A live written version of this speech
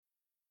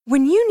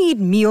When you need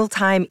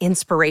mealtime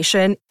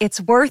inspiration,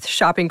 it's worth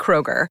shopping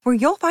Kroger, where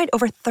you'll find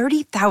over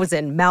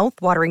 30,000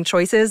 mouth-watering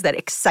choices that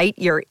excite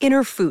your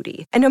inner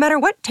foodie. And no matter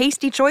what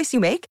tasty choice you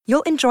make,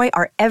 you'll enjoy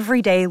our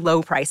everyday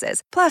low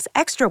prices, plus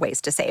extra ways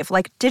to save,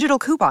 like digital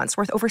coupons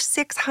worth over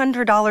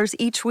 $600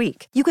 each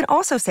week. You can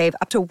also save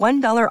up to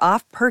 $1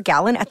 off per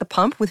gallon at the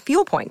pump with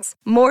fuel points.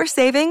 More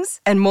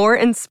savings and more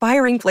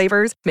inspiring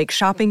flavors make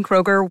shopping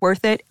Kroger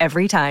worth it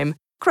every time.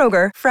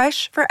 Kroger,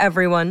 fresh for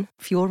everyone.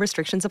 Fuel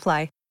restrictions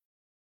apply.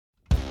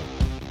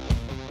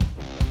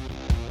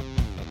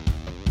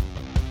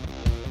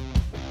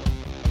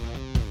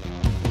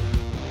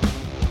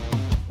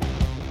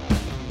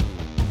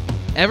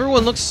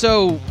 Everyone looks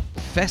so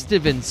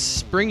festive and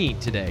springy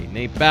today.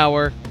 Nate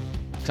Bauer,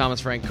 Thomas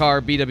Frank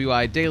Carr,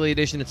 BWI Daily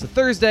Edition. It's a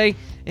Thursday.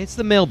 It's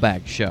the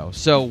mailbag show.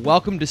 So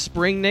welcome to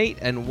spring, Nate,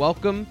 and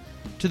welcome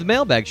to the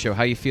mailbag show.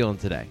 How you feeling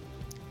today?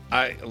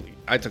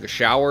 I took a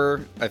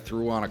shower. I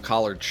threw on a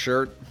collared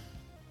shirt.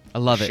 I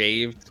love it.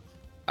 Shaved.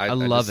 I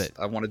love it.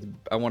 I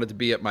wanted to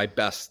be at my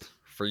best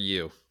for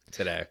you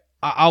today.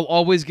 I'll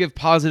always give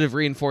positive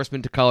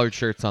reinforcement to collared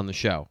shirts on the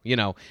show. You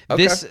know,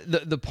 Okay.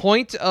 The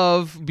point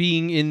of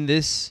being in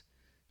this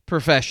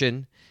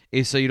profession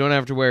is so you don't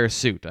have to wear a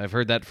suit. I've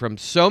heard that from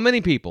so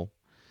many people.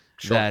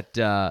 Sure.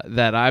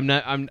 that I'm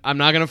not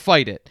going to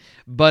fight it.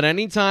 But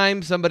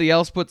anytime somebody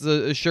else puts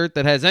a shirt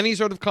that has any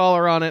sort of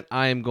collar on it,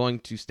 I am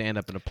going to stand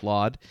up and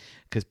applaud,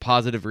 because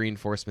positive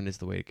reinforcement is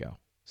the way to go.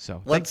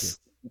 So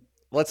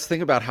Let's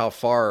think about how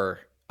far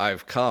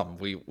I've come.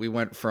 We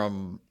went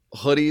from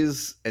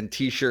hoodies and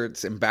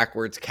t-shirts and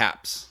backwards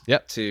caps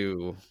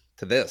to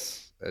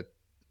this.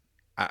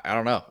 I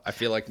don't know. I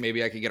feel like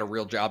maybe I could get a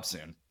real job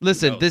soon.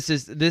 Listen,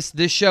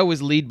 this show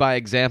is lead by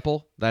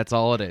example. That's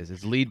all it is.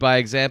 It's lead by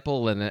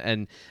example,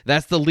 and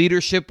that's the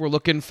leadership we're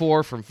looking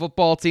for from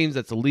football teams.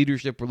 That's the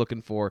leadership we're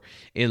looking for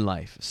in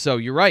life. So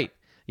you're right.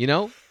 You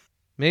know,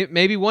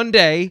 maybe one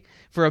day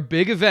for a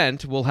big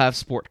event we'll have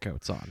sport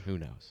coats on. Who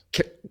knows?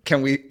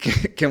 Can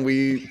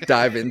we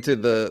dive into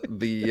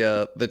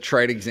the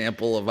trite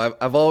example of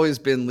I've always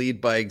been lead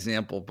by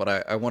example, but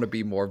I want to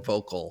be more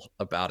vocal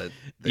about it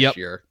this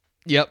year.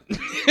 Yep.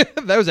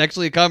 That was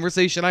actually a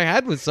conversation I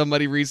had with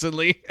somebody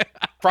recently.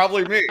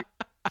 Probably me.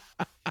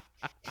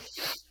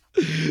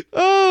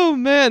 Oh,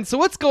 man. So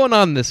what's going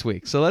on this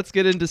week? So let's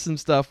get into some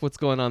stuff. What's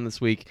going on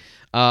this week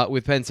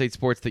with Penn State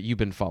sports that you've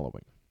been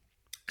following?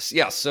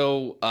 Yeah,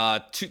 so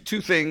two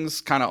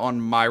things kind of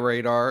on my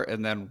radar,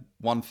 and then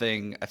one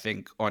thing I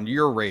think on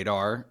your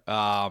radar.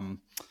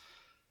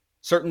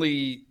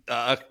 Certainly,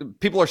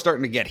 people are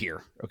starting to get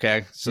here.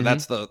 Okay, so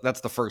that's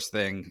the first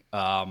thing.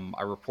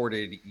 I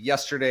reported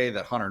yesterday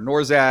that Hunter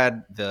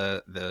Norzad,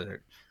 the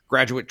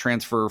graduate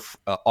transfer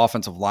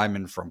offensive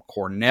lineman from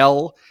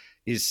Cornell,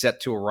 is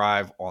set to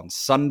arrive on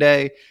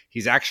Sunday.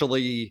 He's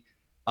actually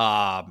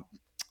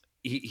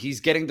he's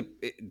getting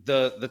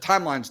the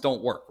timelines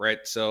don't work,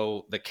 right?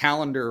 So the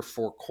calendar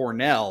for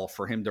Cornell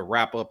for him to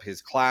wrap up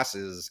his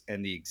classes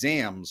and the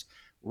exams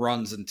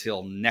runs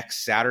until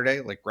next Saturday.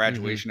 Like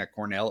graduation at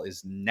Cornell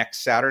is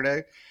next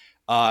Saturday.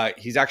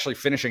 He's actually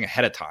finishing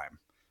ahead of time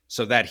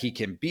so that he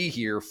can be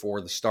here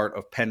for the start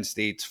of Penn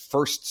State's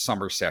first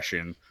summer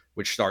session,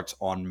 which starts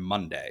on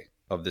Monday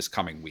of this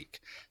coming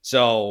week.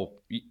 So,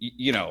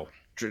 you know,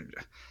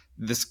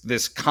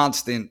 this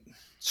constant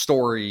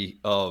story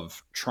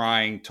of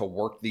trying to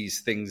work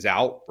these things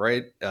out,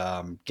 right?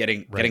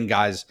 Getting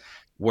guys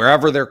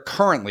wherever they're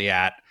currently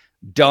at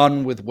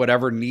done with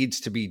whatever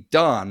needs to be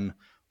done,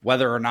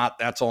 whether or not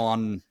that's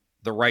on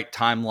the right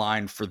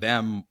timeline for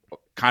them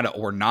kind of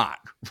or not.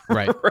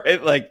 Right.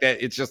 Right. Like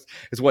that.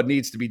 It's what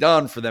needs to be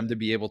done for them to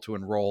be able to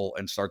enroll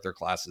and start their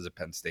classes at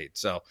Penn State.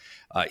 So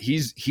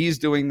he's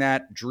doing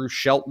that. Drew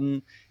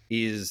Shelton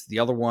is the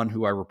other one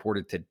who I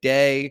reported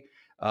today.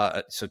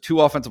 So two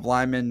offensive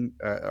linemen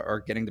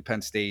are getting to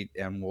Penn State,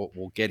 and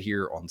we'll get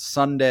here on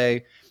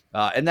Sunday.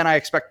 And then I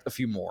expect a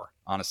few more,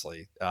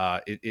 honestly.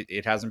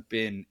 It hasn't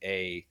been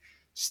a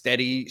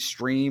steady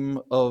stream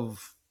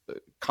of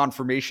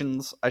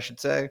confirmations, I should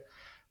say.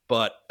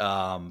 But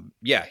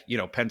yeah, you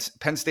know, Penn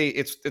State,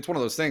 it's one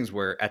of those things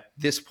where at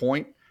this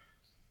point,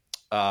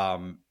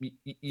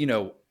 you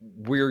know,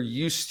 we're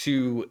used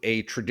to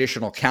a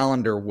traditional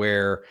calendar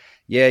where,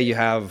 yeah, you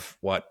have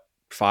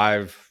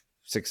 5,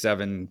 6,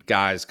 7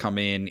 guys come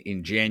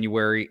in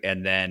January,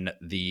 and then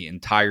the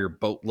entire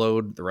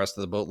boatload, the rest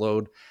of the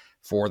boatload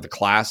for the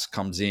class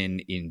comes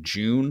in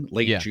June,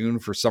 late June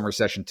for summer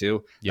session 2.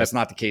 Yep. That's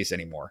not the case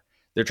anymore.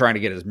 They're trying to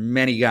get as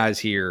many guys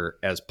here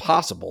as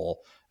possible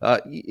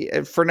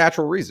for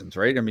natural reasons,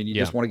 right? I mean, you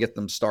just want to get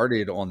them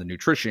started on the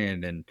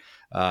nutrition and,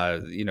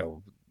 you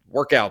know,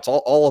 workouts,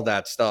 all of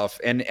that stuff,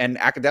 and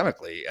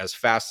academically as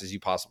fast as you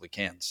possibly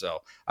can. So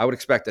I would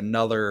expect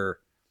another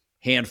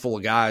handful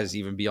of guys,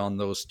 even beyond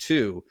those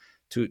two,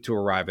 to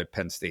arrive at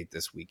Penn State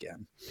this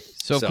weekend.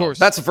 So of course,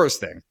 that's the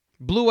first thing.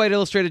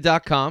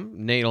 BlueWhiteIllustrated.com.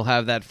 Nate will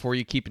have that for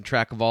you, keeping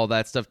track of all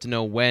that stuff to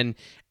know when,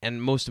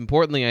 and most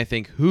importantly, I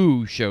think,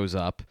 who shows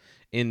up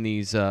in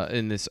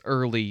this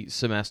early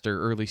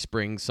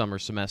spring, summer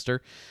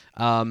semester.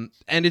 And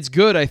it's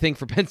good, I think,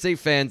 for Penn State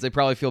fans. They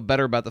probably feel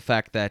better about the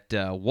fact that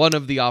one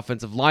of the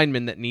offensive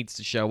linemen that needs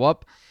to show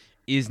up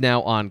is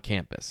now on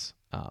campus.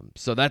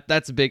 So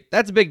that's a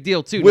big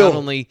deal too. Not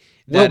only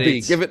that,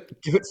 give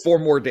it 4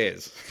 more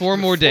days. 4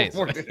 more days.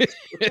 4 more days.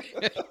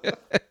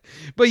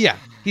 But yeah,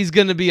 he's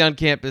going to be on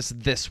campus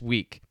this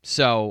week.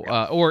 So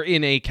or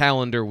in a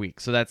calendar week.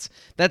 So that's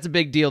a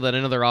big deal that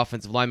another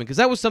offensive lineman, because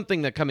that was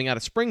something that coming out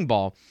of spring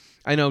ball,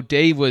 I know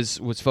Dave was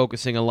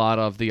focusing a lot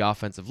of the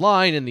offensive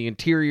line, and the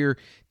interior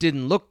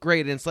didn't look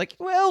great. And it's like,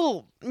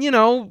 well,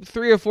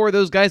 3 or 4 of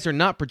those guys are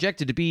not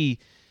projected to be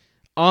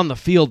on the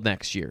field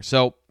next year.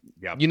 So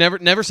yep. You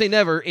never say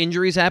never.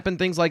 Injuries happen,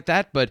 things like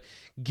that. But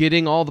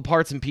getting all the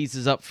parts and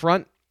pieces up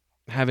front,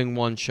 having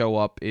one show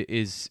up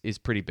is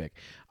pretty big.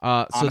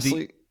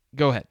 Honestly,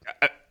 go ahead.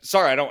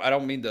 Sorry, I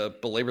don't mean to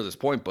belabor this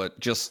point, but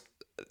just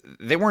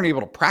they weren't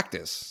able to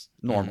practice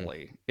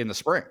normally in the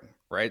spring,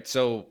 right?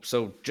 So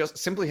just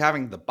simply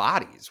having the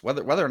bodies,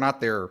 whether or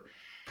not they're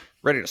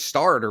ready to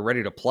start or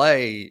ready to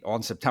play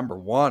on September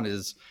 1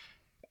 is,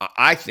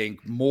 I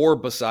think, more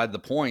beside the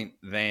point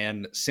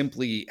than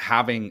simply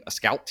having a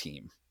scout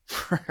team,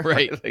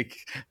 right?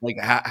 like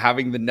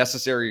having the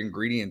necessary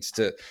ingredients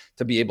to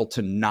be able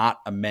to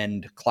not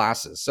amend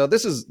classes. So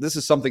this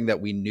is something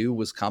that we knew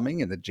was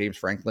coming and that James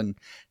Franklin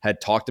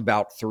had talked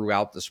about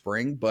throughout the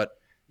spring. But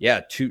yeah,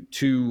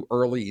 two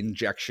early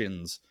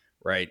injections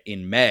right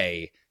in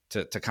May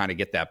to kind of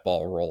get that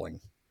ball rolling.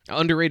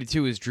 Underrated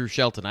too is Drew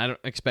Shelton. I don't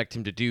expect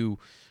him to do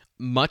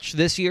much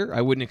this year.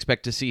 I wouldn't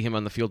expect to see him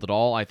on the field at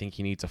all. I think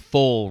he needs a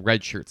full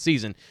redshirt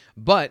season.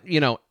 But,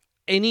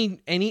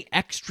 any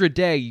extra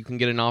day you can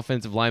get an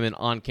offensive lineman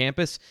on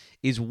campus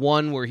is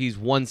one where he's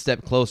one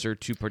step closer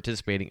to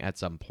participating at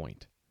some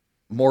point.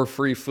 More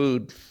free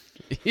food.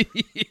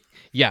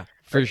 Yeah,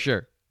 for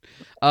sure.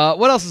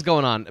 What else is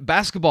going on?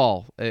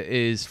 Basketball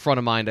is front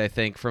of mind, I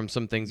think, from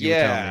some things you were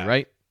telling me,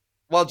 right?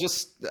 Well,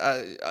 just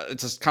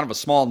it's just kind of a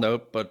small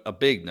note, but a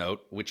big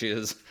note, which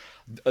is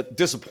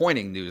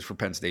disappointing news for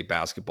Penn State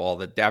basketball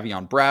that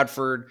Davion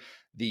Bradford,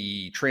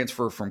 the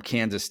transfer from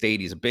Kansas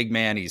State, he's a big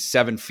man. He's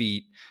 7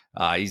 feet.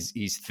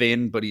 He's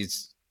thin, but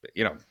he's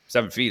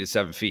 7 feet is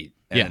 7 feet.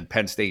 And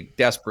Penn State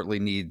desperately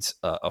needs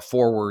a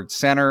forward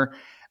center.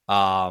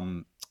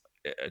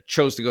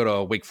 Chose to go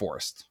to Wake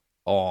Forest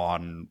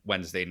on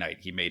Wednesday night.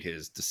 He made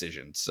his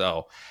decision.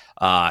 So,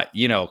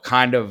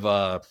 kind of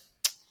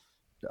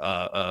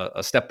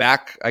a step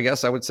back, I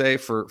guess I would say,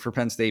 for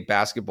Penn State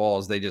basketball,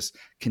 as they just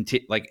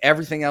continue. Like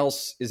everything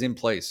else is in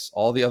place.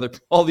 All the other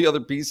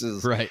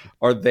pieces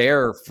are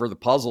there for the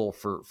puzzle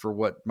for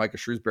what Micah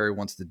Shrewsbury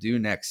wants to do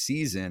next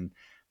season.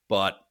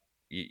 But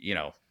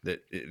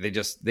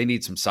they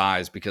need some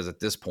size, because at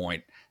this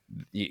point,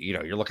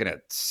 you're looking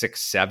at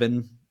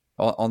 6'7"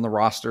 on the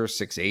roster,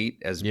 6'8"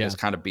 as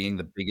kind of being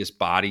the biggest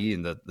body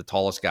and the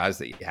tallest guys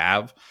that you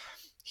have.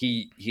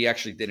 He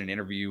actually did an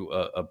interview,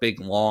 a big,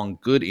 long,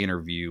 good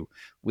interview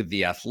with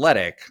The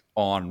Athletic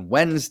on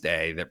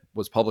Wednesday that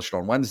was published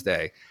on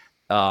Wednesday,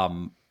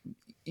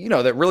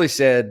 that really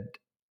said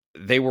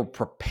they were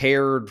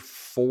prepared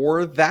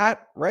for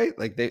that, right?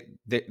 Like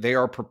they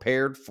are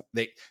prepared.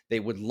 They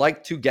would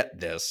like to get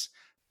this,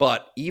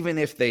 but even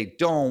if they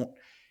don't,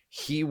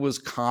 he was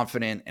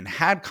confident and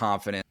had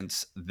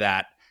confidence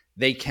that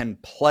they can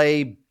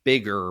play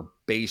bigger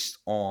based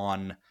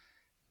on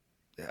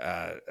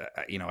I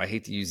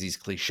hate to use these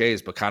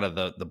cliches, but kind of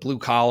the blue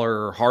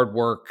collar, hard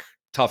work,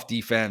 tough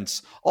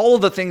defense, all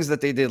of the things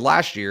that they did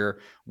last year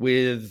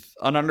with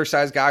an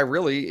undersized guy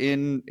really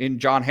in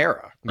John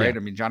Harrah, right? Yeah.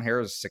 I mean, John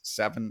Harrah is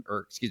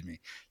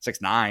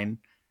 6'9".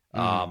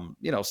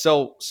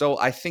 So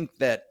I think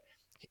that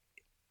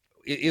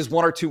is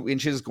 1 or 2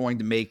 inches going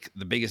to make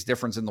the biggest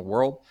difference in the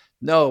world?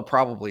 No,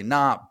 probably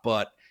not.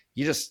 But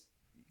you just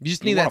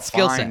need that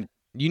skill set.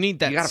 You need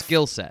that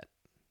skill set.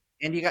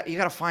 And you got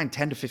to find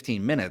 10 to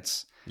 15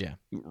 minutes. Yeah.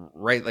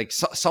 Right. Like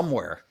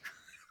somewhere,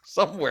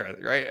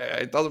 right.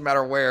 It doesn't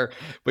matter where,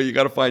 but you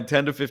got to find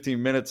 10 to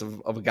 15 minutes of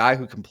a guy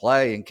who can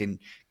play and can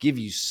give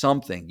you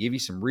something, give you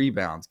some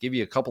rebounds, give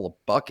you a couple of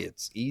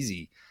buckets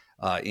easy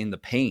in the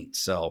paint.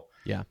 So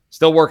yeah,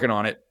 still working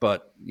on it,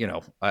 but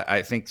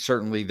I think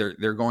certainly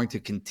they're going to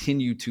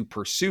continue to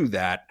pursue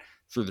that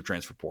through the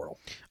transfer portal.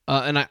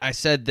 And I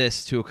said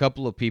this to a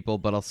couple of people,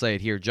 but I'll say it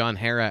here. John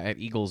Harrah at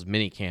Eagles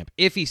minicamp,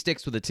 if he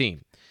sticks with the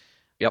team,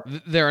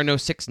 there are no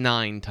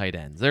 6'9" tight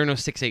ends. There are no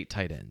 6'8"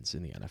 tight ends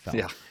in the NFL.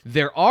 Yeah.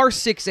 There are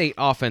 6'8"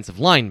 offensive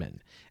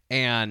linemen.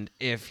 And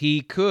if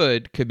he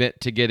could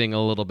commit to getting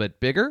a little bit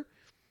bigger,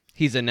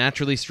 he's a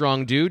naturally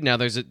strong dude. Now,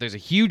 there's a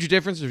huge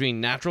difference between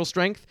natural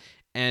strength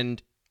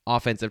and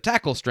offensive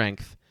tackle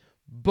strength.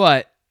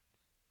 But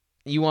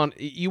you want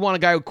a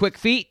guy with quick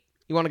feet.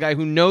 You want a guy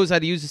who knows how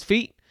to use his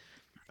feet.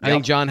 I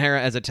think John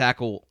Harrah as a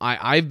tackle,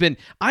 I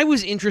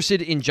was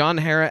interested in John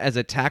Harrah as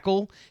a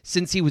tackle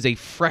since he was a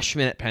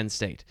freshman at Penn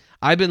State.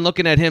 I've been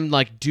looking at him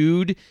like,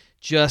 dude,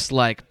 just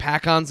like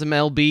pack on some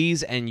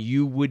LBs and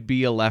you would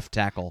be a left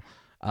tackle.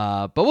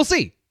 But we'll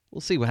see.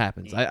 We'll see what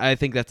happens. I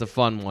think that's a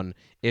fun one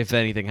if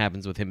anything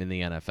happens with him in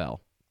the NFL.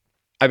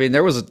 I mean,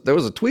 there was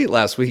a tweet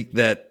last week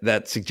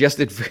that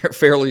suggested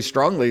fairly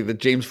strongly that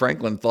James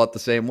Franklin thought the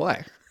same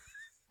way.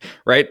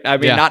 Right? I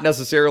mean, not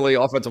necessarily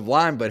offensive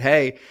line, but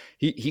hey,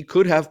 he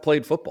could have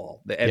played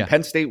football, and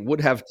Penn State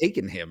would have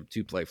taken him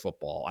to play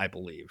football, I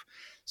believe.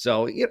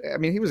 So, I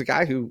mean, he was a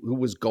guy who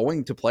was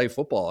going to play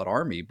football at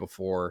Army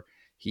before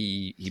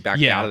he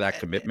backed out of that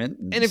commitment.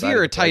 And if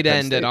you're a tight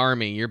end at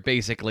Army, you're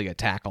basically a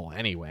tackle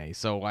anyway.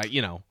 So, it's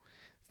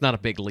not a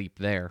big leap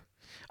there.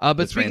 But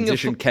the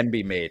transition can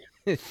be made.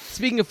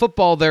 Speaking of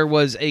football, there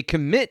was a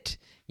commit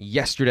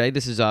yesterday.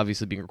 This is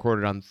obviously being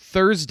recorded on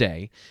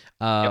Thursday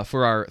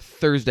for our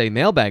Thursday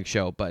mailbag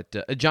show.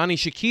 But Johnny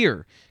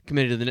Shakir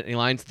committed to the Nittany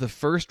Lions, the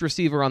first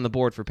receiver on the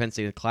board for Penn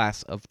State in the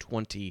class of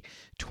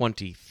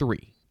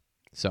 2023.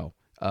 So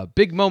a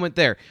big moment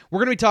there. We're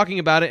going to be talking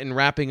about it and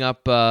wrapping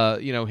up,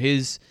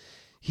 he's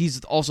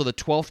also the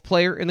 12th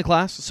player in the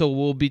class. So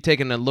we'll be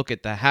taking a look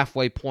at the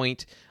halfway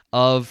point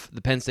of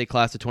the Penn State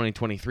class of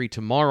 2023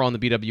 tomorrow on the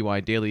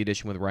BWI Daily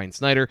Edition with Ryan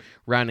Snyder,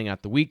 rounding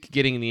out the week,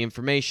 getting the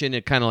information,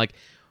 and kind of like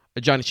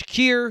Johnny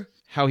Shakir,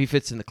 how he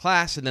fits in the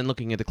class, and then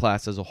looking at the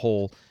class as a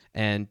whole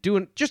and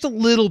doing just a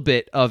little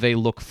bit of a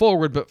look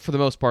forward, but for the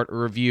most part, a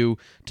review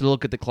to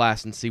look at the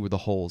class and see where the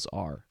holes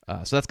are.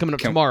 So that's coming up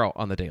tomorrow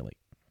on the Daily.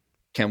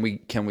 Can we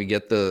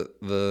get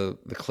the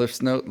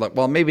Cliff's Note?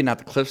 Well, maybe not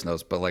the Cliff's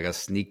Notes, but like a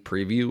sneak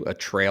preview, a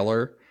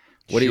trailer.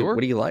 What do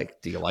you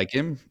like? Do you like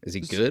him? Is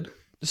he good?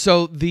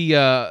 So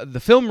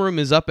the film room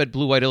is up at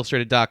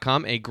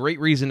BWIillustrated.com. A great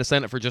reason to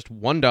sign up for just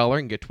 $1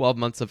 and get 12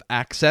 months of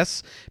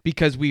access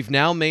because we've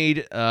now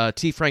made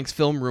T. Frank's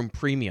Film Room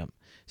premium.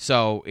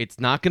 So it's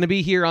not going to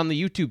be here on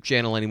the YouTube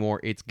channel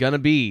anymore. It's going to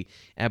be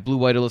at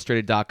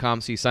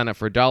BWIillustrated.com. So you sign up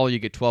for $1, you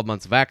get 12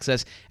 months of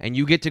access, and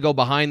you get to go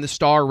behind the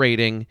star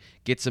rating,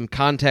 get some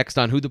context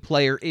on who the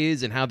player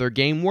is and how their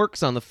game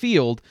works on the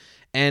field.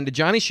 And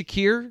Johnny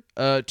Shakir,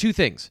 two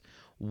things.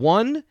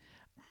 One,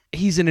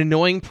 he's an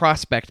annoying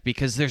prospect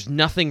because there's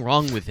nothing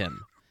wrong with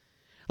him.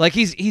 Like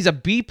he's a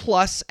B+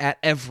 at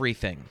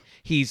everything.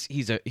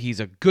 He's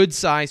a good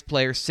sized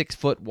player, 6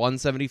 foot,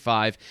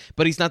 175,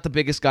 but he's not the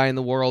biggest guy in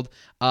the world.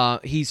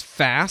 He's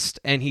fast,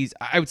 and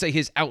I would say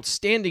his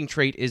outstanding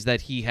trait is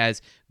that he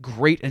has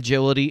great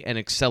agility and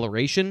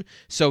acceleration.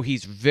 So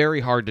he's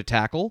very hard to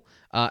tackle,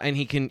 and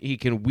he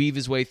can weave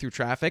his way through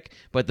traffic.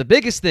 But the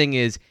biggest thing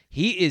is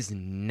he is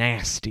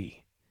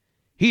nasty.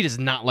 He does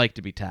not like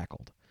to be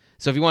tackled.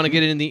 So if you want to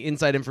get into the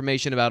inside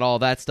information about all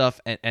that stuff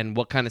and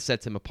what kind of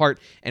sets him apart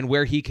and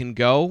where he can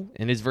go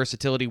and his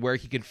versatility, where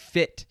he can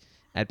fit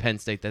at Penn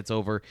State, that's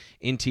over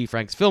in T.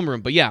 Frank's Film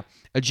Room. But yeah,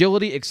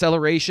 agility,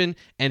 acceleration,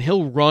 and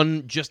he'll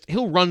run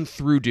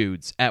through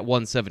dudes at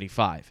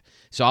 175.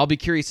 So I'll be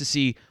curious to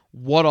see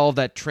what all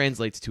that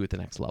translates to at the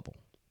next level.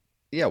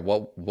 Yeah,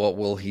 what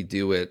will he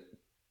do at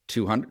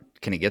 200?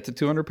 Can he get to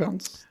 200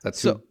 pounds?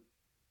 That's the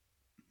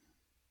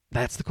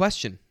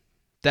question.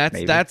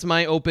 That's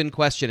my open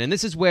question. And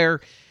this is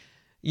where,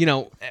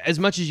 as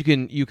much as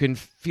you can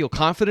feel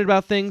confident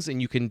about things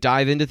and you can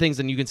dive into things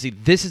and you can see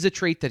this is a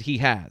trait that he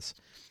has.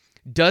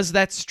 Does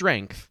that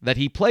strength that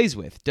he plays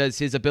with, does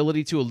his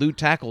ability to elude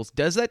tackles,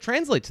 does that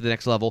translate to the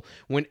next level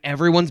when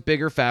everyone's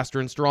bigger, faster,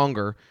 and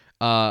stronger?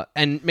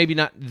 And maybe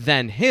not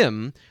than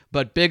him,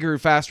 but bigger,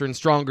 faster, and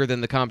stronger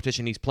than the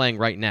competition he's playing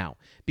right now.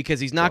 Because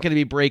he's not going to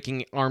be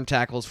breaking arm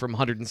tackles from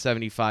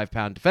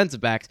 175-pound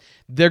defensive backs.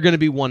 They're going to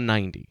be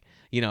 190.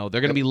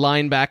 They're going to be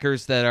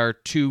linebackers that are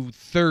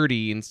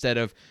 230 instead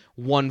of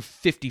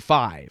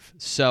 155.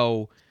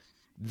 So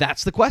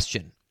that's the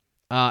question.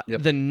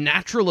 The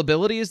natural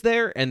ability is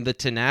there and the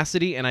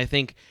tenacity, and I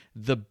think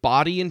the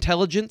body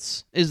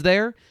intelligence is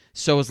there.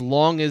 So as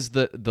long as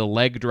the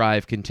leg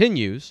drive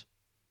continues,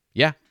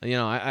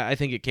 I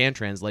think it can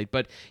translate,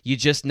 but you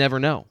just never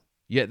know.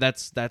 Yeah,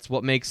 that's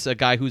what makes a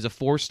guy who's a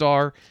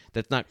 4-star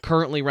that's not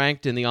currently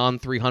ranked in the On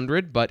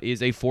 300, but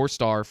is a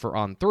 4-star for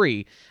On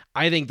 3.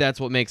 I think that's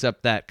what makes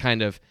up that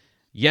kind of,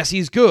 yes,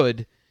 he's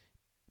good,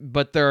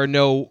 but there are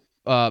no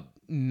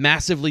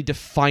massively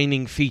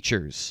defining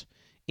features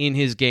in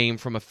his game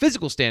from a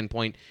physical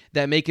standpoint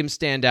that make him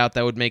stand out,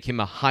 that would make him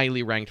a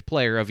highly ranked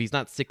player. He's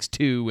not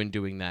 6'2" and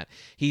doing that.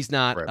 He's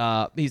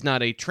not he's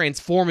not a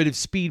transformative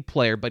speed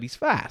player, but he's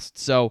fast.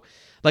 So,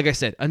 like I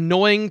said,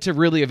 annoying to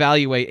really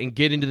evaluate and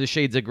get into the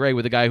shades of gray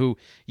with a guy who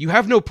you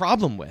have no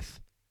problem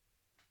with.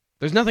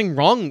 There's nothing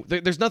wrong.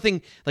 There's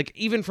nothing, like,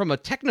 even from a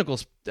technical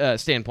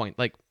standpoint,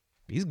 like,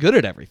 he's good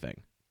at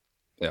everything.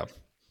 Yeah.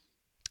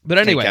 But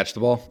anyway. Can't catch the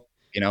ball.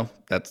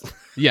 That's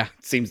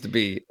seems to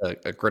be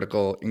a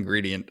critical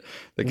ingredient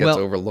that gets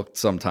overlooked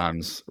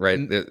sometimes,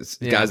 right? There's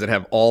guys that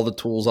have all the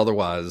tools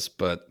otherwise,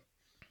 but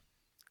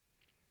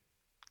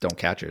don't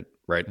catch it,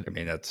 right? I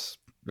mean, that's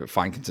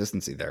fine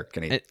consistency there.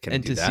 Can he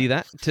do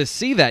that? To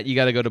see that, you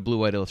got to go to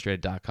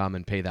BWIillustrated.com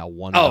and pay that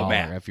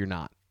 $1 if you're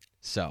not.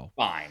 So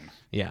fine.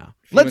 Yeah.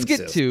 Let's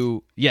get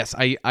to, yes,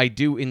 I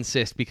do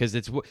insist because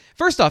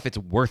first off, it's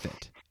worth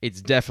it.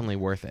 It's definitely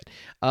worth it.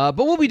 But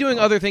we'll be doing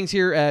other things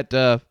here at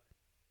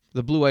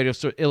the Blue White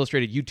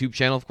Illustrated YouTube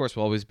channel. Of course,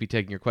 we'll always be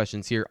taking your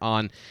questions here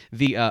on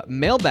the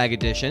mailbag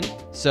edition.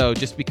 So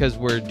just because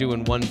we're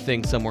doing one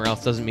thing somewhere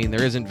else doesn't mean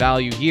there isn't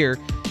value here.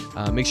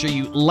 Make sure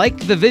you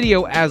like the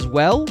video as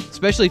well,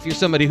 especially if you're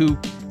somebody who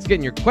is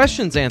getting your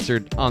questions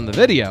answered on the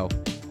video.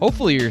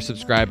 Hopefully you're a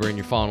subscriber and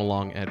you're following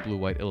along at Blue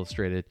White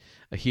Illustrated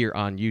here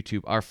on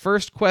YouTube. Our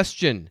first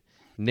question,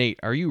 Nate,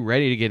 are you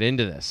ready to get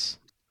into this?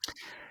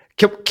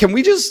 Can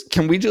we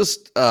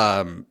just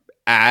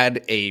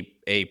add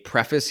a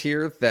preface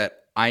here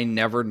that I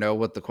never know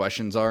what the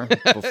questions are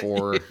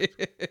before?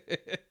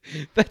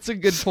 That's a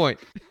good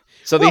point.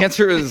 So the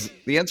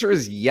answer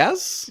is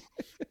yes,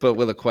 but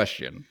with a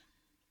question.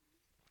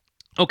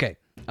 Okay.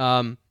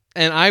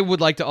 And I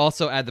would like to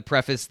also add the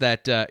preface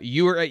that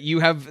you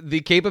have the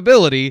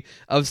capability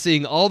of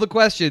seeing all the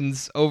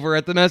questions over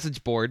at the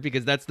message board,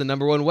 because that's the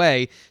number one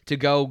way to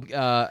go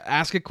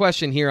ask a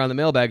question here on the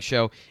Mailbag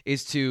Show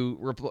is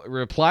to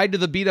reply to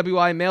the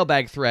BWI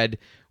mailbag thread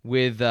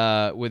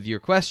with your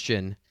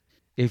question.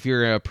 If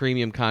you're a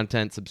premium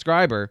content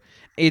subscriber,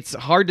 it's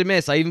hard to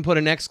miss. I even put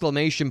an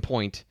exclamation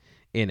point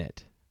in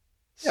it.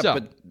 Yeah, so,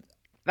 but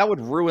that would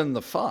ruin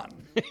the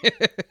fun.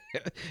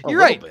 You're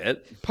right.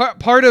 Bit.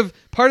 Part of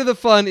the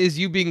fun is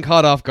you being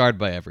caught off guard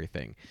by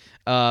everything.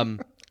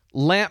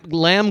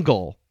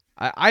 Lamgul.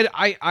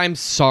 I'm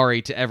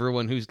sorry to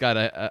everyone who's got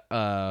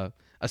a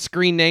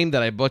screen name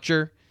that I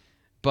butcher,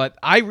 but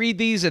I read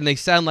these and they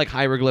sound like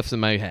hieroglyphs in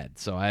my head.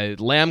 So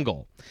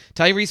Lamgul.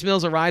 Tyrese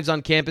Mills arrives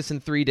on campus in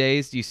 3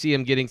 days. Do you see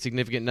him getting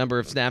significant number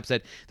of snaps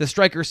at the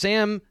striker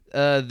Sam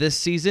this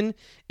season?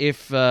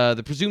 If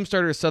the presumed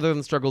starter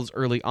Sutherland struggles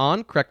early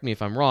on, correct me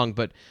if I'm wrong,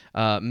 but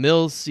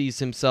Mills sees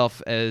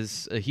himself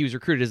as he was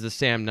recruited as the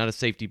Sam, not a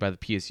safety by the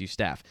PSU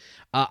staff.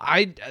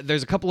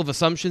 There's a couple of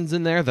assumptions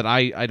in there that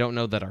I don't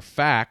know that are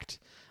fact.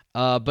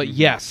 But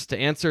yes, to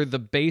answer the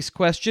base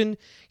question,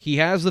 he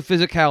has the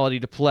physicality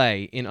to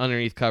play in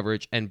underneath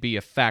coverage and be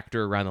a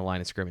factor around the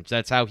line of scrimmage.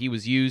 That's how he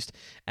was used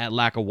at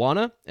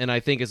Lackawanna, and I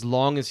think as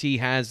long as he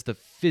has the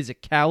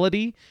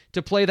physicality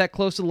to play that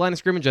close to the line of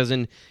scrimmage, as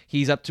in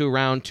he's up to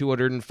around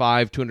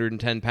 205,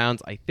 210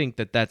 pounds, I think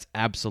that's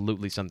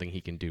absolutely something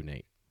he can do,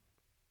 Nate.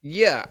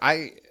 Yeah,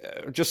 I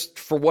just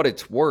for what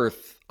it's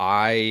worth,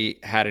 I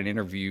had an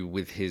interview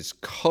with his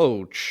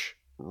coach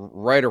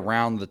right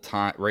around the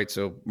time, right?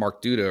 So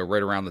Mark Duda,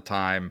 right around the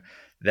time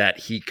that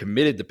he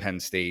committed to Penn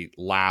State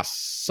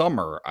last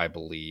summer, I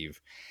believe.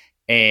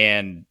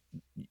 And,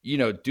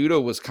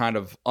 Duda was kind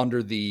of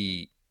under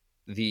the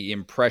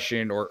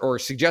impression or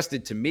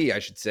suggested to me, I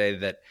should say,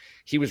 that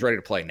he was ready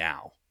to play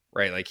now,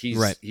 right? Like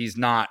he's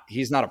not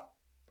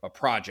a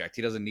project.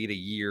 He doesn't need a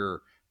year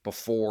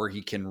before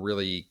he can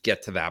really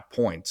get to that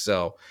point.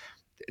 So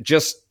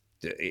just,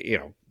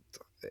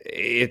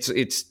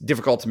 it's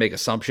difficult to make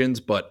assumptions,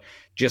 but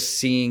just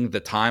seeing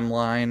the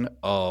timeline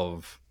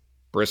of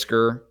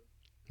Brisker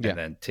and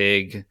then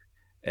Tig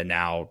and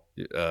now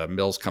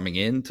Mills coming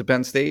in to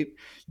Penn State,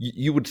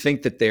 you would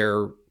think that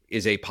there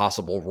is a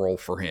possible role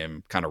for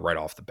him kind of right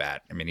off the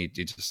bat. I mean, he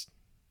just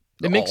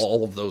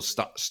all of those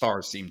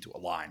stars seem to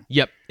align.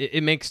 Yep,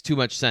 it makes too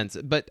much sense.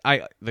 But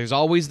there's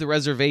always the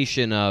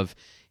reservation of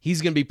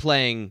he's going to be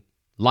playing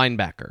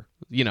linebacker.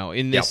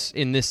 In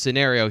this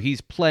scenario,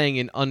 he's playing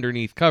in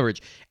underneath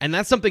coverage. And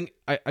that's something,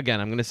 again,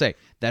 I'm going to say,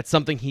 that's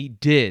something he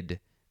did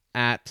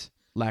at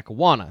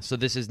Lackawanna. So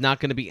this is not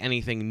going to be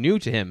anything new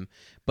to him,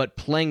 but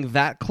playing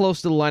that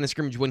close to the line of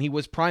scrimmage when he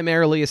was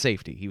primarily a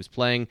safety. He was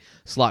playing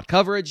slot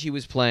coverage. He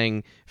was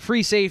playing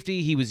free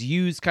safety. He was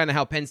used kind of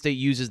how Penn State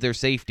uses their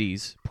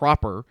safeties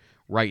proper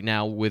right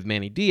now with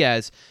Manny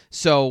Diaz.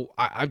 So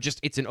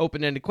it's an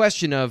open-ended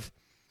question of,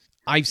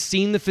 I've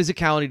seen the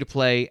physicality to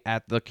play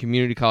at the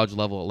community college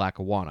level at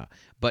Lackawanna,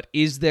 but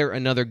is there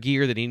another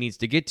gear that he needs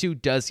to get to?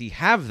 Does he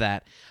have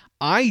that?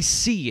 I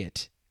see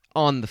it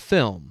on the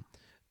film,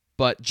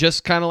 but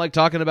just kind of like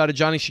talking about a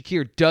Johnny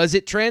Shakir, does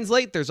it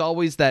translate? There's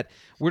always that.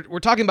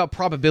 We're talking about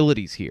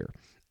probabilities here,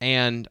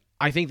 and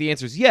I think the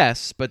answer is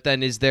yes, but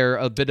then is there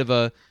a bit of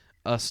a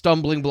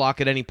stumbling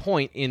block at any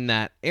point in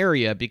that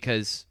area?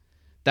 Because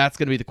that's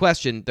going to be the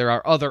question. There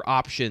are other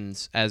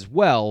options as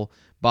well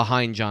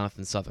behind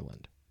Jonathan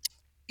Sutherland.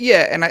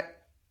 Yeah, and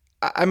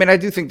I mean, I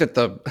do think that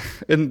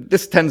and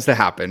this tends to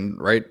happen,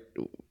 right,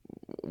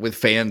 with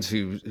fans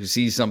who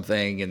see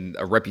something and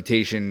a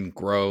reputation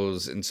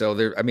grows, and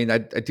so I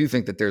do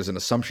think that there's an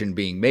assumption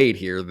being made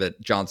here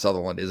that John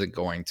Sutherland isn't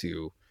going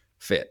to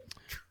fit,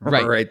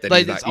 right? That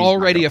it's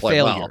already a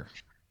failure, well.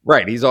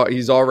 Right?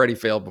 He's already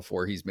failed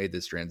before he's made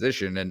this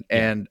transition,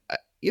 and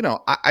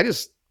I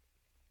just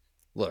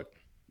look,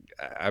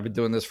 I've been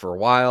doing this for a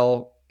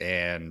while,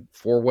 and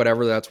for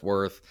whatever that's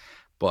worth,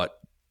 but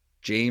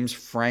James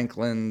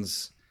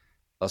Franklin's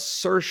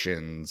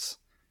assertions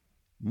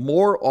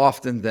more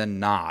often than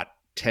not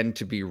tend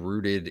to be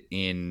rooted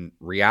in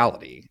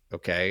reality.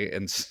 Okay.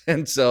 And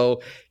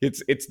so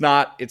it's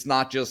not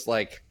just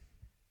like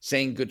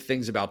saying good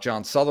things about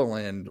John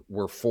Sutherland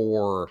were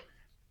for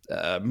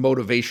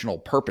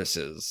motivational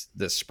purposes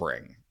this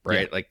spring,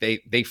 right? Yeah. Like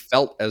they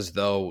felt as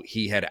though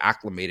he had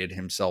acclimated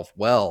himself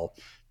well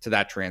to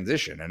that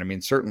transition. And I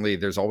mean, certainly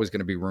there's always going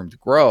to be room to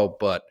grow,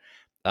 but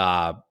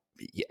I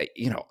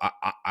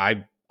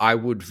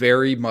would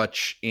very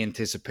much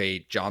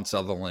anticipate John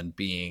Sutherland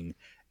being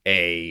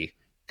a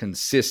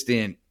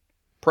consistent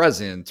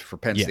presence for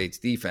Penn State's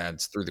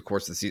defense through the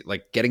course of the season.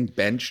 Like, getting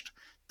benched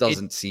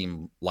doesn't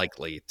seem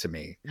likely to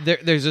me.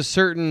 There's a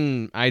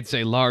certain, I'd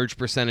say, large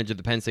percentage of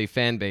the Penn State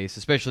fan base,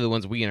 especially the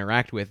ones we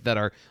interact with, that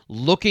are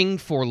looking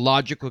for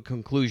logical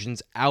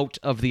conclusions out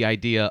of the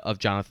idea of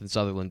Jonathan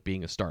Sutherland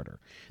being a starter.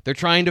 They're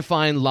trying to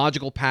find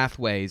logical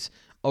pathways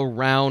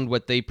around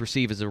what they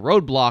perceive as a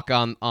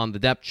roadblock on the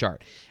depth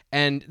chart.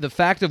 And the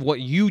fact of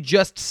what you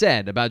just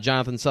said about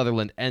Jonathan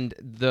Sutherland and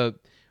the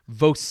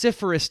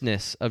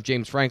vociferousness of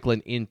James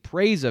Franklin in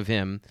praise of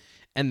him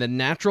and the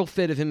natural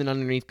fit of him in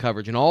underneath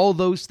coverage and all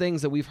those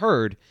things that we've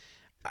heard,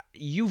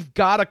 you've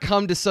got to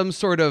come to some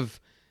sort of...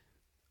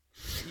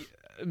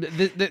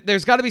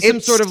 There's got to be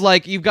some sort of,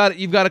 like, you've got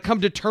to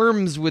come to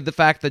terms with the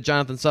fact that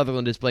Jonathan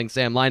Sutherland is playing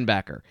Sam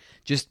linebacker.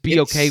 Just be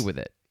okay with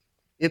it.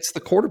 It's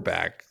the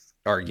quarterback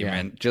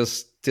argument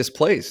just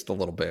displaced a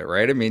little bit,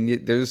 right? I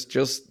mean, there's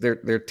just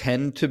there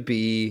tend to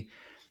be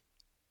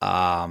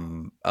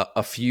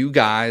a few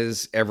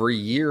guys every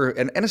year,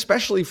 and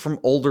especially from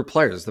older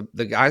players,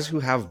 the guys who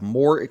have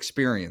more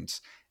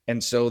experience,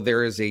 and so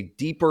there is a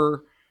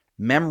deeper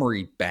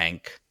memory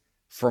bank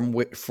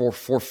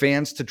for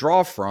fans to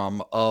draw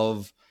from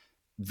of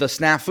the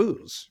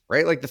snafus,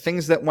 right? Like the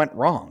things that went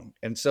wrong,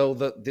 and so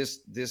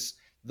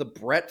the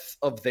breadth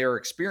of their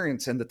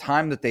experience and the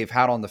time that they've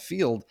had on the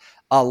field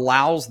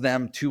allows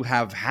them to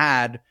have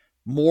had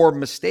more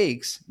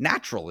mistakes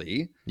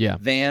naturally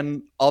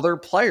than other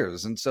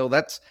players. And so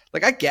that's,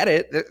 like, I get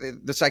it.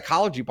 The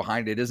psychology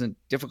behind it isn't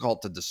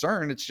difficult to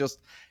discern. It's just,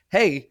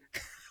 hey,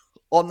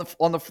 on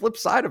the flip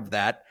side of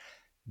that,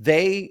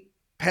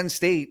 Penn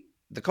State,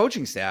 the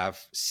coaching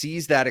staff,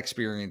 sees that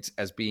experience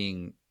as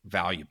being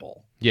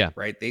valuable. Yeah.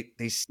 Right.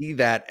 They see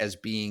that as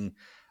being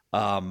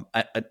an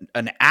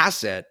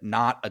asset,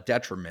 not a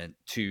detriment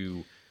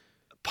to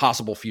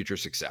possible future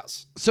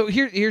success. So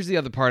here's the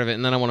other part of it,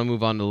 and then I want to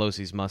move on to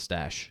Losey's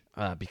mustache,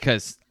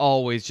 because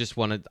I just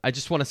want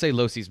to say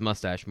Losey's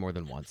mustache more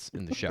than once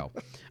in the show.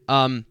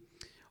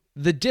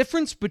 The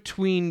difference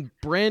between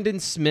Brandon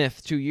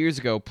Smith 2 years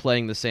ago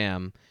playing the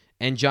Sam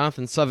and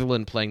Jonathan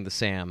Sutherland playing the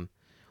Sam,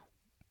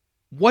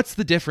 what's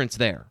the difference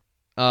there?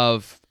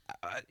 Of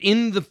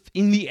in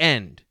the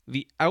end,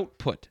 the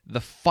output,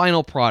 the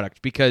final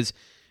product, because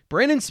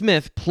Brandon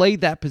Smith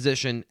played that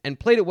position and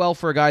played it well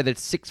for a guy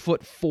that's 6'4",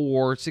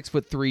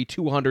 6'3",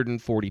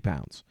 240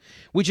 pounds,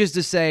 which is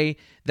to say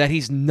that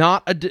he's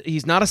not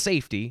a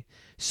safety.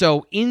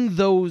 So in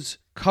those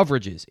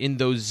coverages, in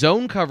those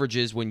zone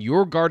coverages, when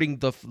you're guarding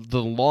the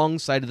long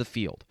side of the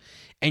field,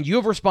 and you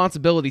have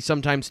responsibility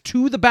sometimes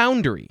to the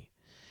boundary,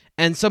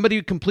 and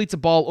somebody completes a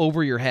ball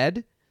over your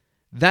head,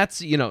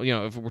 that's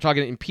if we're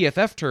talking in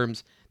PFF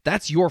terms,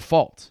 that's your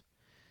fault.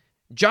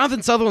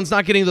 Jonathan Sutherland's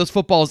not getting those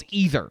footballs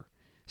either.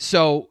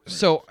 So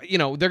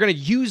they're going to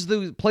use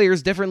the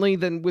players differently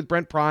than with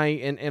Brent Pry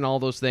and all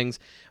those things.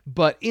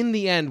 But in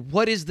the end,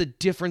 what is the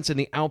difference in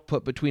the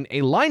output between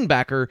a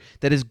linebacker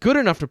that is good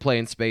enough to play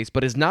in space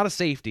but is not a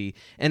safety,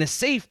 and a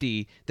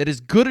safety that is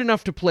good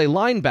enough to play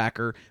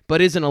linebacker but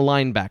isn't a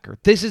linebacker?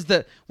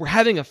 We're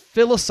having a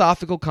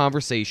philosophical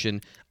conversation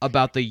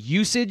about the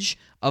usage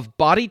of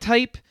body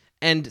type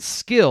and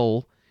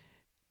skill,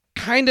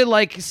 kind of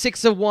like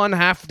 6 of one,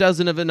 half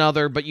dozen of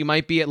another, but you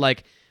might be at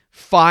like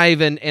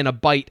 5 and a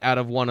bite out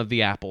of one of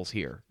the apples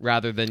here,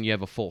 rather than you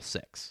have a full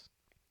 6.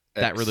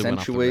 That really went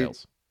off the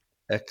rails.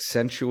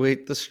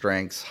 Accentuate the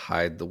strengths,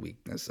 hide the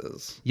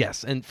weaknesses.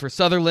 Yes, and for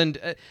Sutherland,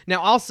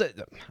 now I'll say,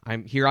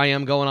 I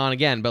am going on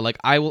again, but like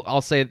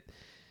I'll say,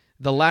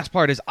 the last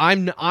part is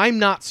I'm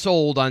not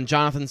sold on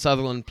Jonathan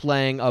Sutherland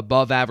playing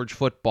above average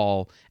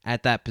football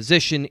at that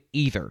position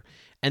either,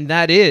 and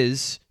that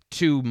is,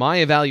 to my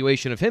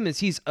evaluation of him, is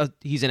he's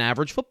an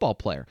average football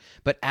player,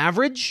 but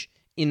average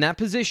in that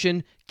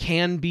position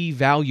can be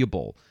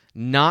valuable.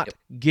 Not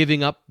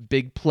giving up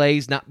big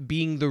plays, not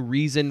being the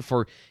reason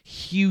for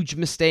huge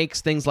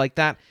mistakes, things like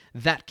that,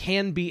 that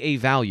can be a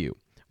value.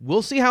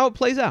 We'll see how it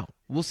plays out.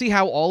 We'll see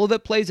how all of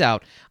it plays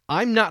out.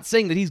 I'm not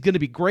saying that he's going to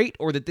be great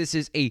or that this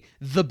is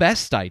the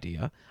best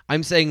idea.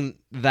 I'm saying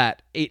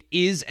that it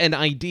is an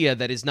idea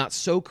that is not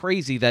so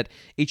crazy that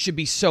it should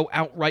be so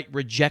outright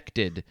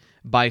rejected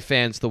by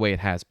fans the way it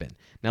has been.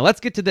 Now let's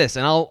get to this,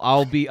 and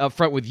I'll be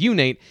upfront with you,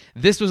 Nate.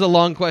 This was a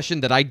long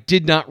question that I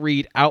did not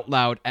read out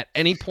loud at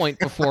any point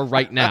before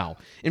right now.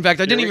 In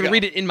fact, I didn't even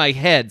read it in my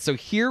head, so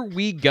here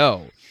we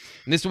go.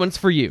 And this one's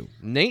for you.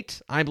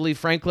 Nate, I believe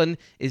Franklin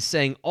is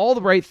saying all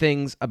the right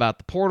things about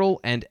the portal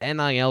and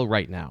NIL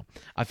right now.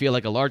 I feel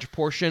like a large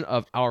portion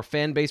of our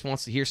fan base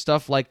wants to hear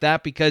stuff like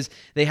that because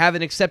they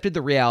haven't accepted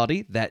the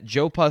reality that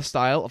Joe Puss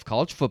style of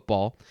college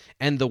football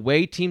and the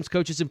way teams,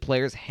 coaches, and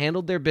players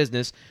handled their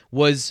business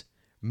was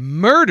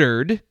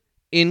murdered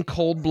in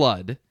cold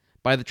blood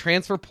by the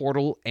transfer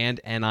portal and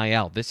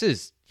NIL. This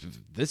is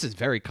this is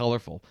very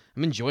colorful.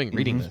 I'm enjoying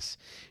reading this.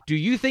 Do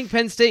you think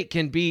Penn State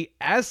can be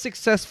as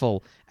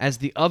successful as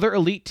the other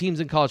elite teams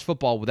in college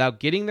football without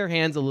getting their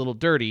hands a little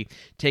dirty,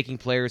 taking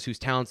players whose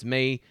talents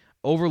may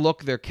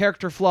overlook their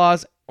character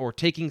flaws, or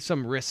taking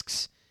some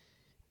risks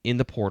in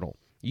the portal?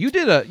 You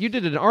did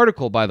an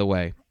article, by the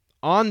way,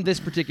 on this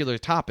particular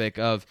topic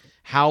of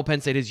how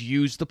Penn State has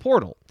used the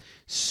portal.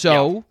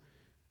 So,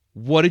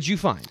 what did you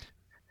find?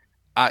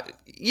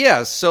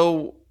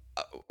 So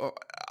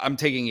I'm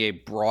taking a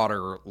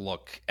broader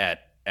look at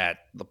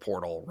the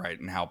portal, right,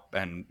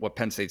 and what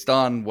Penn State's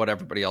done, what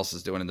everybody else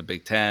is doing in the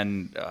Big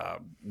Ten,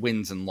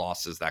 wins and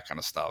losses, that kind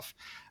of stuff.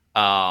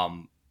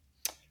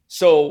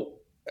 So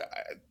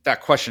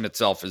that question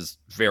itself is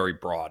very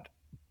broad,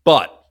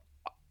 but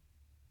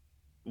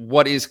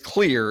what is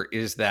clear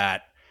is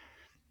that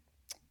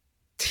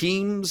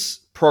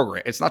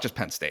it's not just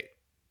Penn State.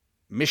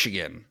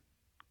 Michigan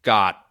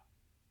got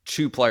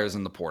 2 players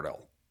in the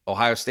portal.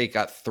 Ohio State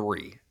got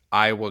 3.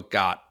 Iowa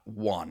got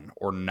 1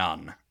 or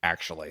none,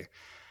 actually.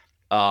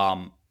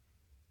 The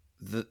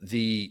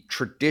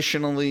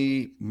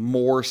traditionally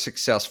more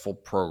successful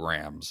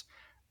programs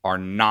are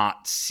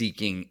not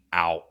seeking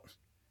out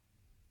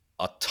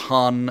a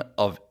ton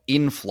of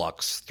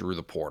influx through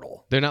the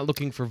portal. They're not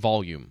looking for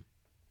volume.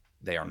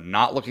 They are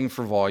not looking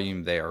for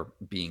volume. They are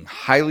being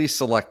highly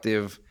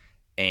selective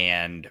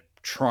and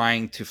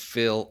trying to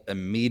fill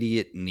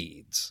immediate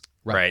needs,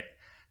 right?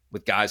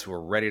 With guys who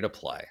are ready to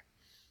play.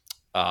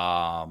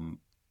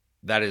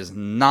 That is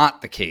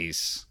not the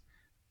case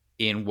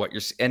in what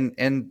you're,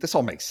 and this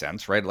all makes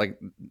sense, right? Like,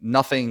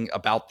 nothing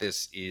about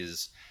this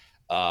is,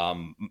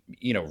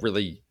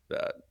 really,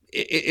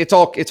 it's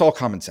all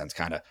common sense,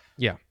 kind of.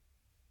 Yeah.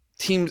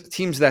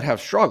 Teams that have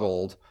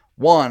struggled,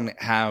 one,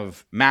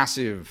 have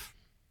massive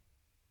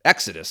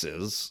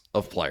exoduses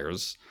of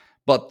players,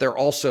 but they're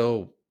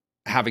also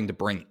having to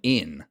bring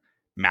in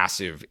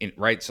massive,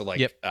 right? So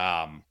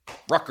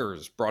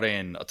Rutgers brought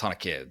in a ton of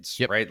kids,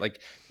 right? Like,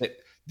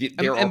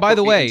 and by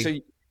the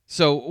way,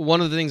 so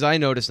one of the things I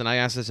noticed, and I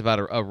asked this about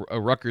a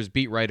Rutgers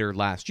beat writer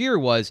last year,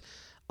 was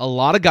a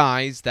lot of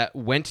guys that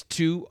went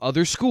to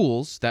other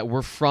schools that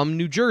were from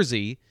New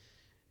Jersey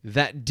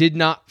that did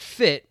not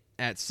fit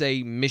at,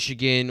 say,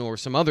 Michigan or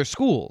some other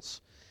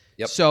schools.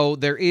 Yep. So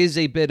there is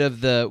a bit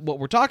of what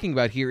we're talking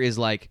about here is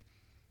like,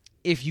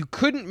 if you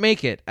couldn't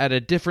make it at a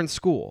different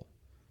school,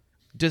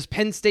 does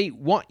Penn State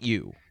want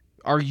you?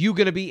 Are you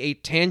going to be a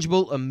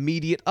tangible,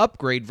 immediate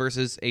upgrade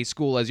versus a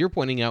school, as you're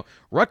pointing out,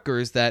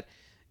 Rutgers, that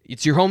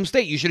it's your home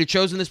state? You should have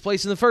chosen this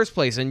place in the first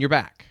place, and you're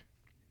back.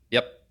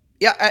 Yep.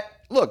 Yeah.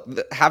 Look,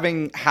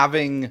 having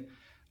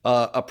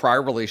a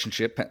prior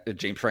relationship,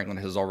 James Franklin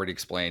has already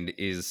explained,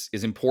 is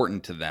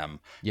important to them.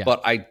 Yeah.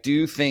 But I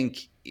do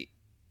think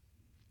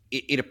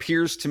it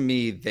appears to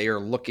me they are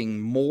looking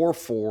more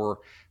for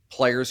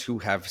players who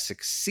have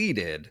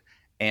succeeded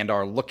and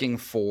are looking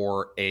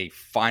for a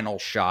final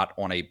shot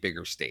on a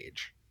bigger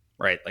stage,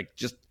 right? Like,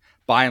 just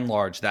by and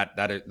large,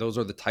 those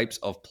are the types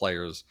of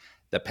players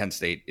that Penn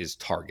State is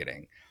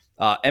targeting.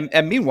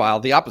 And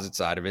meanwhile, the opposite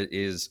side of it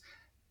is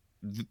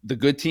the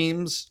good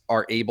teams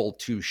are able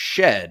to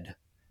shed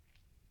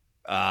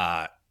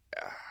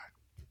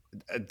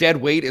dead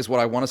weight, is what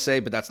I want to say,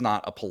 but that's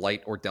not a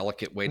polite or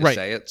delicate way to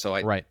say it. So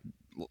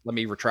let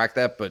me retract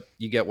that, but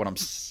you get what I'm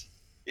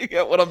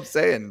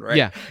saying, right?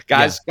 Yeah.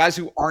 Guys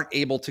who aren't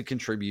able to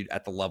contribute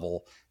at the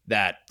level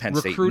that Penn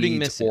State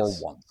needs or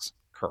wants.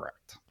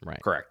 Correct.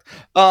 Right. Correct.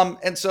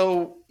 And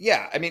so,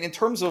 I mean, in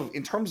terms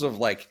of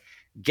like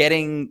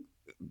getting,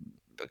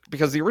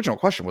 because the original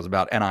question was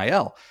about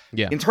NIL.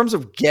 Yeah. In terms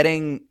of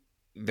getting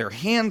their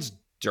hands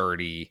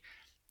dirty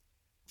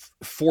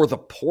for the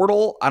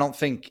portal, I don't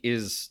think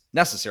is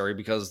necessary,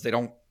 because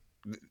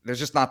there's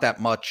just not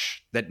that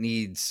much that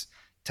needs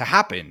to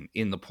happen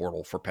in the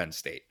portal for Penn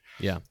State.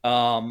 Yeah.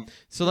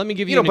 So let me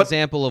give you an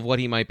example of what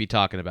he might be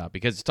talking about,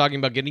 because it's talking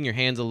about getting your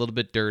hands a little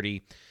bit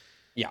dirty.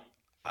 Yeah.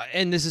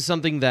 And this is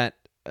something that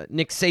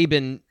Nick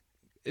Saban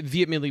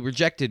vehemently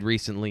rejected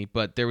recently,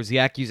 but there was the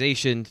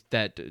accusation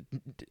that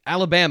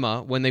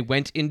Alabama, when they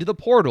went into the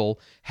portal,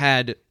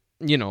 had,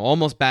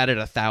 almost batted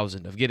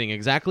 1,000 of getting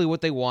exactly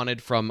what they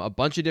wanted from a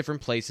bunch of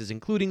different places,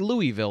 including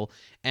Louisville.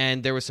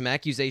 And there were some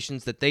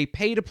accusations that they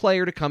paid a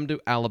player to come to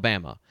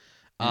Alabama.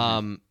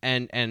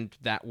 And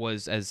that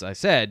was, as I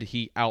said,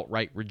 he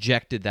outright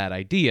rejected that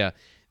idea.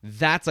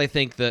 That's, I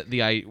think,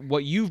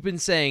 what you've been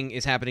saying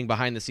is happening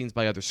behind the scenes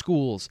by other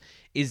schools.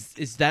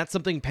 Is that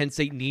something Penn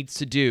State needs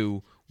to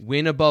do,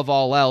 win above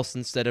all else,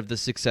 instead of the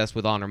success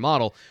with honor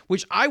model?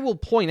 Which I will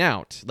point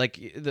out, like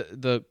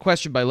the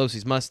question by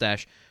Losi's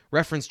Mustache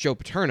referenced Joe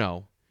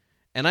Paterno,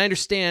 and I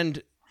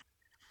understand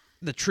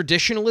the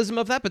traditionalism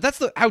of that, but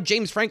that's how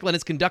James Franklin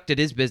has conducted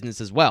his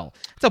business as well.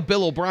 That's how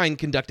Bill O'Brien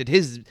conducted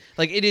his.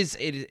 Like, it is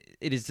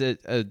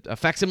a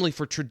facsimile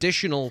for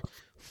traditional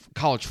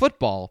college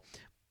football,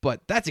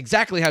 but that's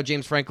exactly how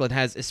James Franklin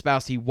has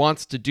espoused he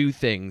wants to do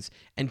things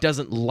and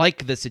doesn't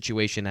like the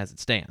situation as it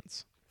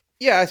stands.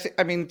 Yeah,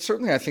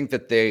 certainly I think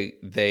that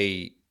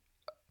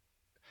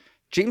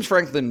James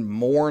Franklin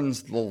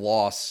mourns the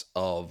loss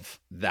of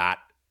that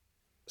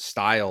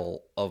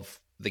style of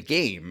the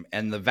game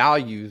and the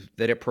value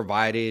that it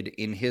provided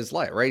in his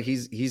life, right?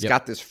 He's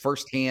got this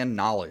firsthand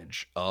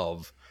knowledge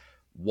of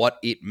what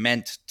it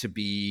meant to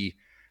be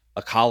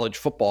a college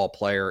football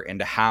player and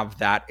to have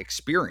that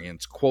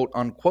experience, quote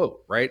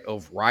unquote, right?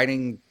 Of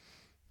riding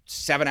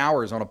 7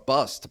 hours on a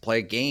bus to play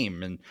a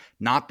game and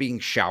not being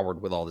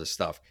showered with all this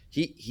stuff.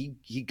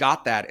 He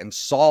got that and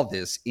saw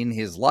this in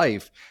his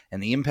life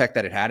and the impact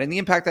that it had and the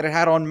impact that it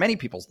had on many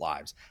people's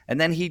lives. And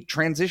then he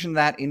transitioned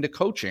that into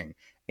coaching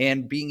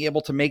and being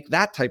able to make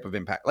that type of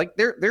impact. Like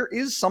there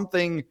is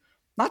something,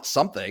 not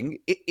something,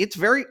 it's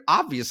very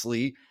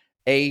obviously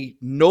a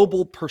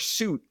noble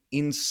pursuit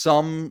in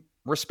some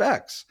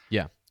respects.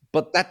 Yeah.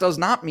 But that does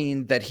not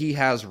mean that he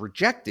has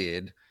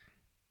rejected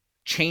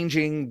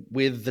changing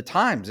with the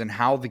times and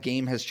how the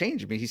game has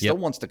changed. I mean, he still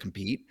wants to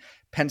compete.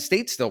 Penn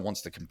State still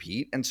wants to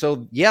compete. And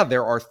so, yeah,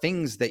 there are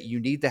things that you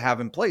need to have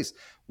in place.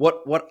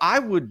 What I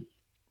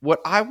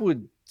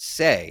would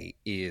say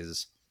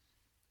is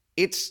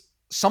it's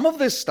some of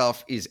this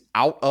stuff is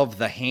out of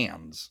the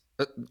hands.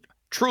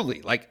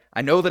 Truly, like,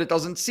 I know that it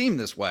doesn't seem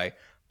this way,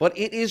 but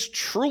it is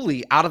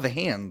truly out of the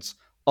hands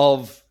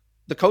of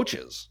the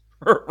coaches.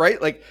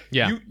 Right? Like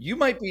you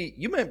might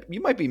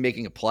be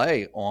making a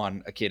play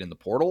on a kid in the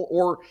portal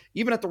or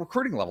even at the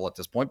recruiting level at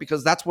this point,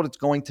 because that's what it's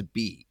going to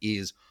be,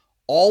 is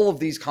all of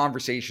these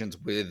conversations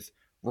with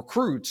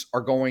recruits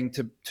are going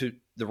to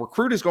the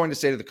recruit is going to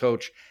say to the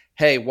coach,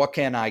 hey, what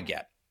can I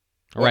get?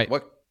 What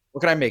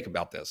can I make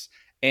about this?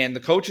 And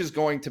the coach is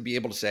going to be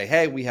able to say,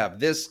 hey, we have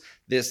this,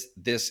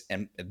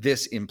 and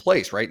this in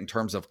place, right? In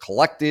terms of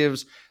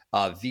collectives,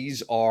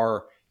 these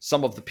are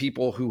some of the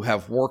people who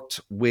have worked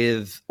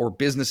with, or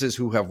businesses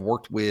who have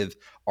worked with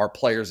our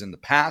players in the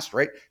past,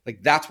 right?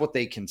 Like, that's what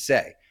they can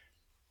say.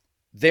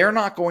 They're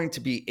not going to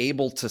be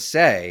able to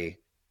say,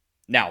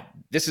 now,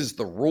 this is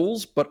the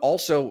rules, but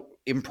also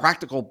in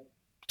practical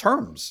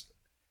terms,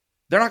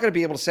 they're not going to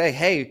be able to say,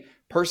 hey,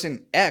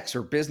 person X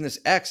or business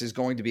X is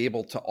going to be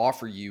able to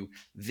offer you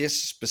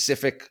this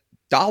specific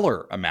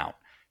dollar amount.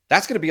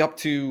 That's going to be up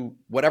to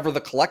whatever the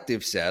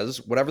collective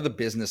says, whatever the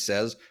business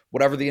says,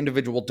 whatever the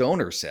individual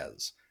donor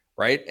says.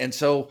 Right. And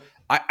so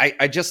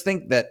I just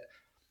think that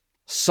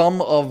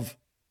some of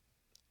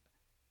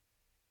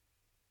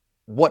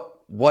what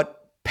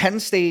Penn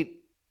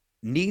State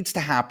needs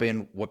to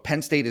happen, what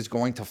Penn State is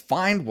going to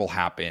find will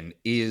happen,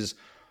 is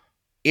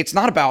it's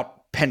not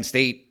about Penn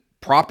State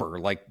proper,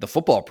 like the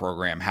football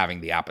program,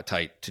 having the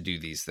appetite to do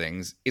these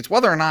things. It's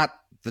whether or not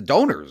the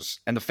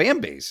donors and the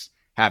fan base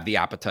have the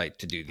appetite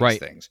to do these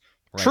things.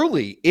 Right.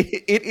 Truly,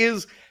 it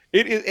is.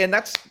 And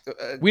that's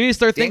we need to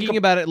start thinking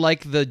about it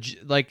like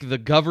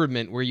the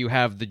government, where you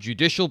have the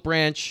judicial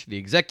branch, the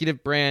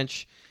executive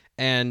branch,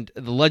 and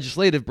the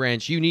legislative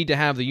branch. You need to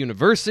have the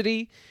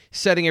university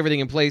setting everything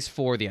in place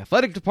for the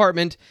athletic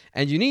department,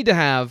 and you need to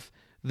have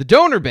the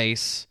donor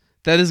base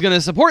that is going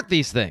to support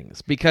these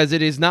things, because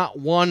it is not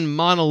one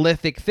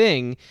monolithic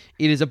thing.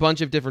 It is a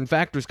bunch of different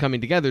factors coming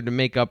together to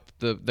make up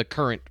the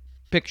current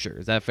picture.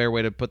 Is that a fair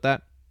way to put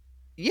that?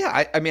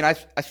 Yeah, I mean, I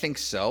think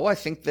so. I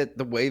think that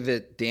the way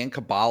that Dan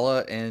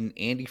Kabbalah and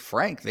Andy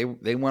Frank,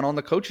 they went on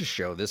the coaches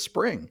show this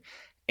spring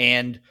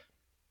and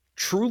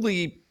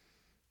truly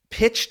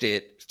pitched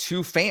it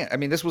to fans. I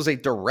mean, this was a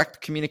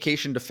direct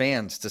communication to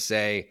fans to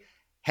say,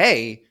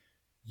 hey,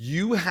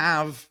 you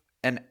have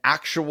an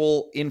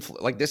actual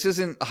influence. Like, this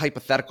isn't a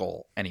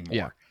hypothetical anymore.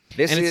 Yeah.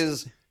 This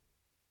is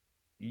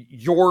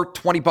your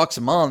 $20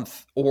 a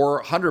month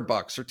or $100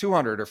 or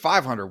 $200 or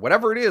 $500,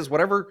 whatever it is,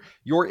 whatever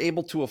you're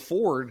able to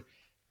afford.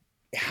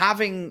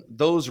 Having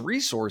those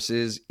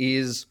resources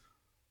is,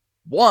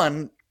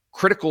 one,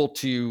 critical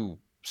to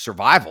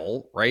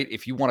survival, right?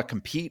 If you want to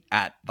compete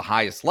at the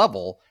highest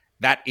level,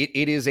 that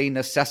it is a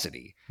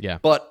necessity. Yeah.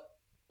 But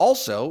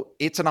also,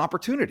 it's an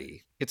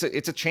opportunity. It's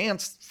a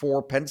chance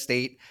for Penn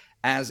State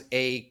as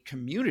a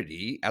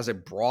community, as a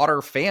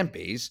broader fan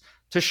base,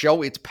 to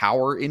show its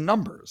power in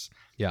numbers.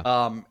 Yeah.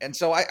 And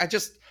so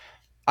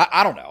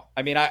I don't know.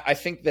 I mean, I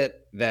think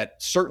that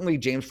certainly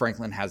James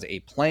Franklin has a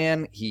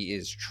plan. He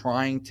is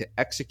trying to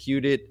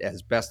execute it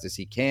as best as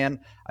he can.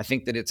 I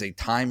think that it's a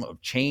time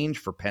of change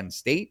for Penn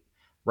State,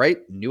 right?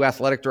 New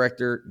athletic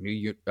director,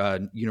 new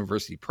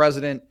university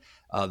president,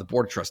 the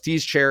board of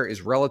trustees chair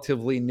is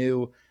relatively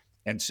new.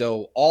 And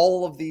so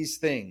all of these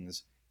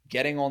things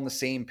getting on the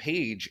same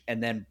page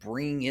and then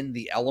bringing in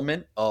the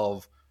element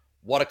of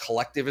what a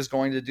collective is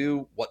going to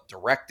do, what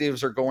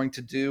directives are going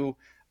to do.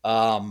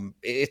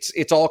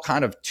 It's all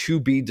kind of to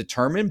be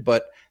determined,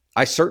 but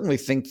I certainly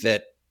think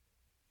that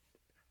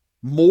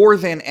more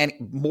than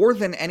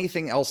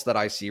anything else that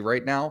I see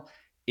right now,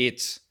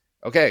 it's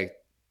okay.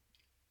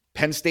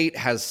 Penn State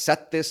has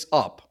set this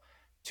up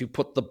to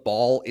put the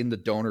ball in the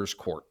donors'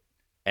 court.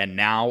 And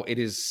now it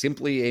is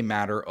simply a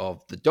matter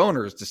of the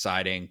donors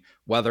deciding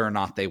whether or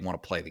not they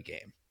want to play the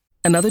game.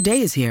 Another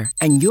day is here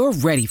and you're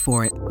ready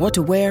for it. What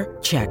to wear?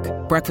 Check.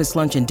 Breakfast,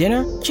 lunch, and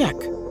dinner? Check.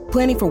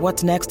 Planning for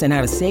what's next and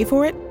how to save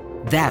for it?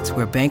 That's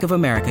where Bank of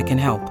America can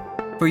help.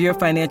 For your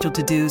financial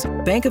to-dos,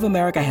 Bank of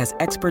America has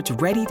experts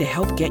ready to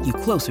help get you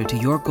closer to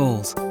your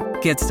goals.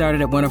 Get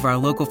started at one of our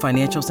local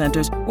financial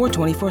centers or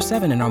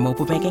 24/7 in our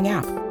mobile banking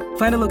app.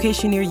 Find a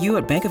location near you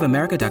at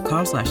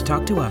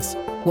bankofamerica.com/talktous.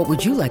 What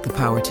would you like the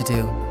power to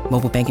do?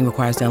 Mobile banking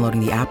requires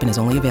downloading the app and is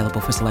only available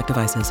for select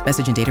devices.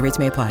 Message and data rates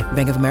may apply.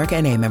 Bank of America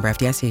N.A., member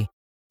FDIC.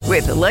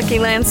 With the Lucky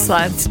Land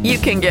Slots, you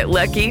can get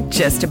lucky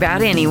just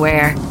about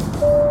anywhere.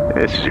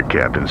 This is your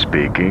captain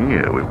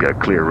speaking. We've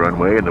got clear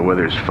runway and the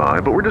weather's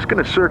fine, but we're just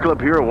going to circle up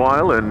here a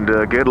while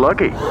and get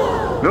lucky.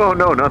 No,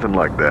 nothing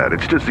like that.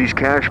 It's just these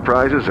cash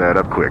prizes add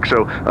up quick.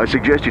 So I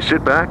suggest you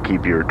sit back,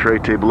 keep your tray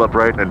table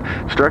upright, and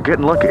start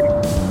getting lucky.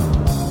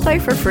 Play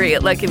for free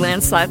at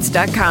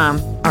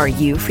LuckyLandSlots.com. Are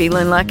you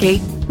feeling lucky?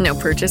 No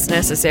purchase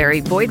necessary.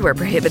 Void where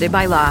prohibited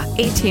by law.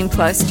 18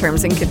 plus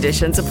terms and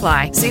conditions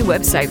apply. See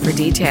website for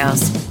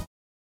details.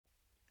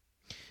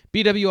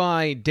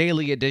 BWI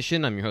Daily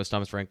Edition. I'm your host,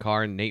 Thomas Frank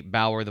Carr. Nate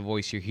Bauer, the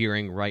voice you're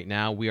hearing right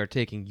now. We are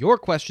taking your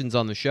questions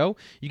on the show.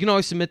 You can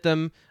always submit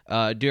them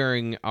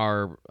during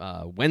our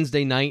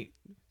Wednesday night,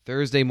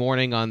 Thursday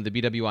morning on the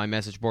BWI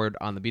message board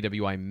on the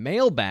BWI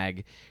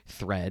mailbag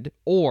thread,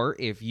 or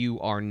if you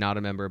are not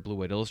a member of Blue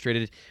White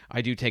Illustrated,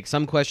 I do take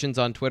some questions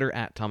on Twitter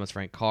at Thomas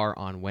Frank Carr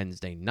on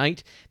Wednesday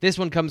night. This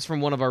one comes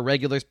from one of our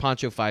regulars,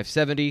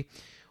 Poncho570.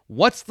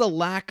 What's up with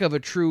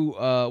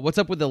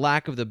the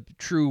lack of the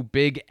true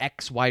big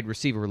X wide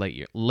receiver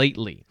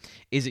lately?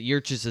 Is it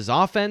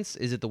Yurchis' offense?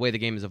 Is it the way the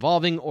game is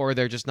evolving? Or are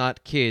there just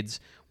not kids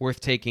worth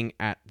taking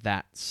at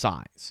that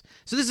size?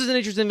 So this is an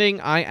interesting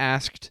thing. I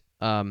asked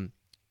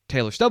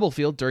Taylor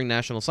Stubblefield during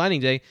National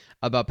Signing Day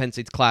about Penn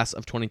State's class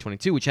of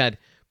 2022, which had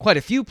quite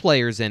a few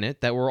players in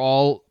it that were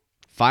all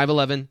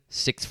 5'11",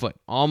 6 foot,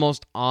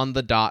 almost on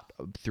the dot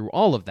through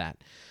all of that.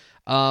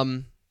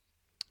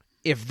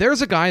 If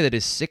there's a guy that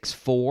is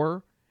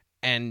 6'4"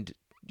 and,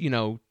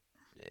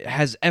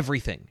 has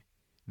everything,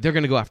 they're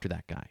going to go after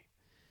that guy.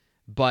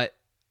 But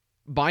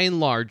by and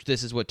large,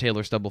 this is what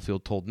Taylor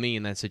Stubblefield told me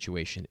in that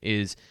situation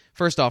is,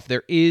 first off,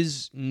 there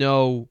is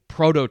no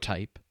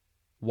prototype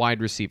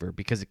wide receiver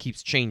because it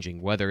keeps changing,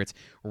 whether it's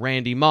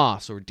Randy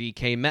Moss or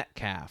DK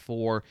Metcalf,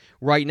 or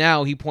right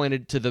now he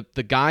pointed to the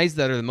guys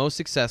that are the most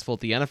successful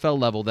at the NFL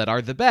level that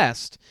are the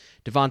best,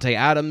 Devontae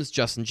Adams,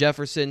 Justin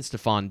Jefferson,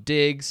 Stephon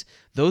Diggs.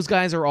 Those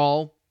guys are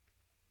all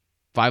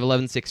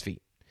 5'11", 6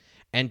 feet.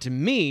 And to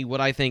me, what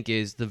I think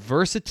is the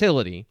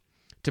versatility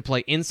to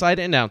play inside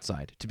and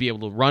outside, to be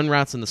able to run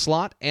routes in the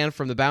slot and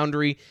from the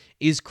boundary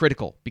is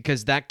critical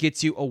because that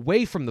gets you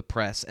away from the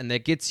press and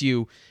that gets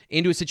you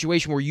into a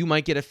situation where you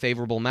might get a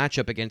favorable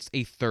matchup against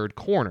a third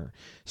corner.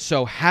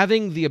 So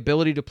having the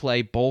ability to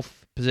play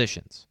both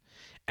positions,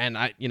 and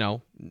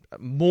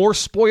more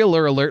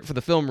spoiler alert for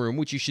the film room,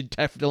 which you should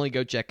definitely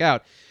go check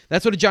out.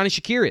 That's what a Johnny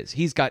Shakir is.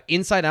 He's got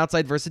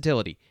inside-outside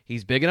versatility.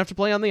 He's big enough to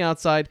play on the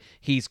outside.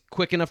 He's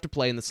quick enough to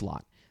play in the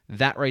slot.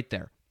 That right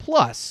there.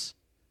 Plus,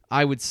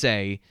 I would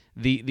say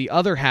the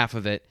other half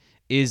of it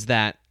is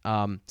that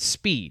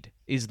speed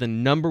is the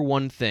number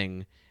one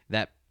thing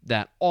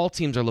that all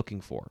teams are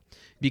looking for.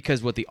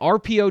 Because what the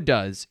RPO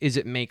does is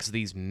it makes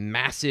these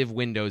massive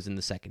windows in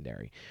the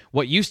secondary.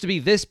 What used to be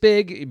this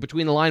big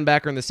between the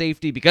linebacker and the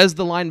safety, because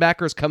the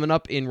linebacker is coming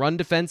up in run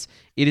defense,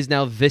 it is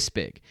now this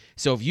big.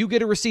 So if you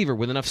get a receiver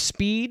with enough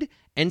speed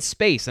and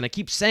space, and I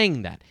keep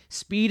saying that,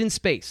 speed and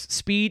space,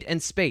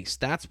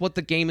 that's what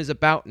the game is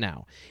about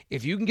now.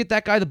 If you can get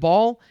that guy the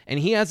ball, and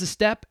he has a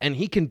step, and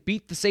he can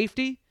beat the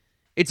safety,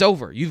 it's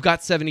over. You've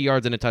got 70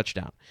 yards and a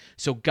touchdown.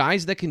 So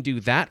guys that can do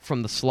that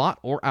from the slot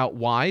or out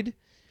wide,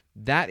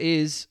 that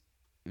is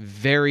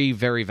very,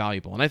 very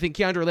valuable. And I think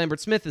Keandre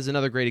Lambert-Smith is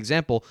another great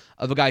example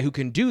of a guy who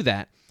can do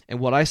that. And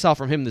what I saw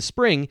from him this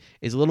spring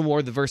is a little more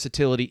of the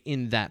versatility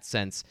in that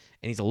sense.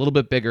 And he's a little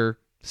bit bigger,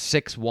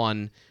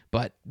 6'1",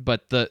 but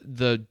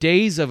the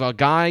days of a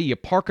guy, you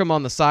park him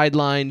on the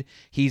sideline,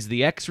 he's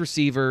the X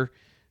receiver,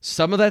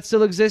 some of that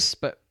still exists,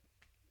 but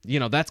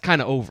that's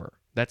kind of over.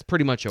 That's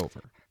pretty much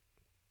over.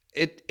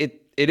 It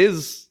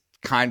is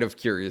kind of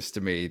curious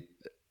to me,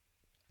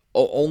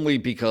 only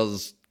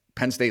because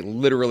Penn State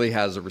literally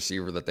has a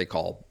receiver that they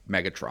call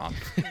Megatron,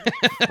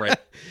 right?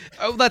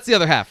 Oh, that's the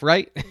other half,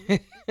 right?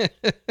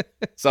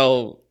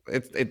 So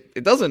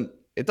it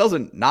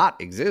doesn't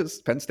not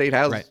exist. Penn State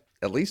has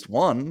at least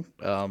one.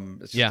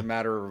 It's just a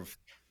matter of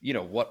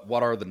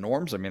what are the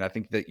norms. I mean, I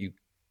think that you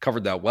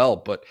covered that well,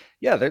 but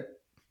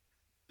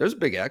there's a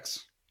big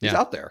X. He's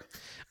out there.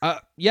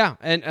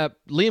 And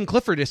Liam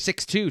Clifford is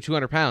 6'2",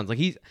 200 pounds. Like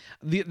he's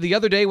the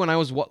other day when I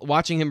was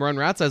watching him run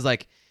routes, I was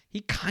like, he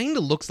kind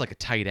of looks like a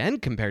tight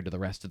end compared to the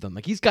rest of them.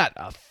 Like he's got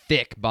a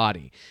thick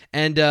body.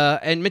 And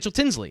Mitchell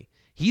Tinsley,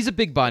 he's a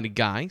big body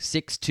guy,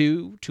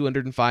 6'2",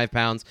 205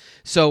 pounds.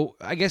 So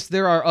I guess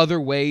there are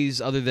other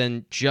ways other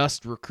than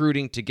just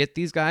recruiting to get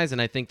these guys.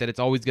 And I think that it's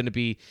always going to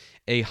be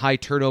a high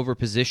turnover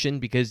position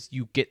because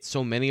you get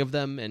so many of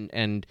them.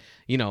 And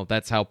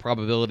that's how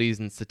probabilities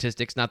and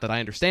statistics, not that I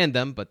understand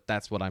them, but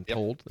that's what I'm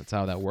told. That's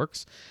how that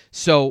works.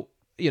 So,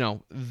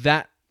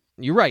 that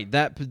you're right.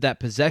 That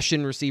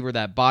possession receiver,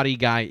 that body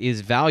guy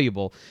is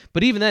valuable.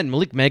 But even then,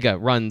 Malik Mega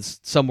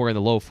runs somewhere in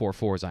the low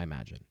 4.4s, I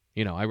imagine.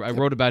 I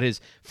wrote about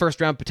his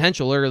first-round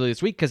potential earlier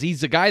this week because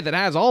he's a guy that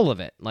has all of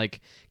it.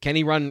 Like, can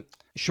he run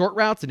short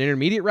routes and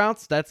intermediate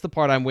routes? That's the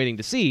part I'm waiting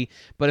to see.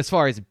 But as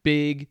far as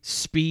big,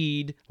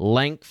 speed,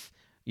 length,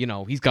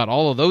 he's got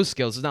all of those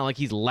skills. It's not like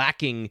he's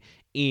lacking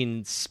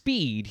in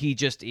speed. He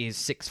just is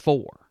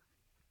 6'4".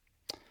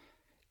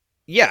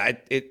 Yeah,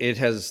 it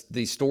has,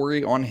 the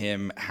story on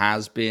him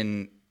has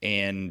been,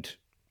 and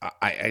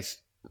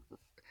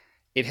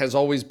it has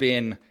always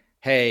been,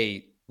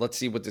 hey, let's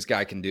see what this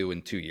guy can do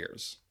in 2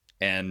 years.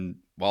 And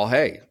well,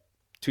 hey,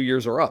 2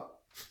 years are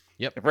up.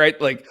 Yep.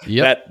 Right. Like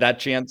that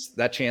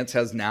chance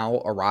has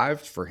now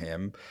arrived for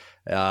him.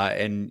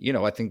 And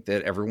I think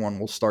that everyone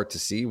will start to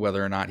see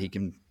whether or not he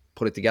can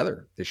put it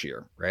together this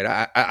year.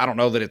 Right. I don't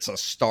know that it's a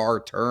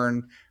star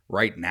turn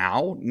right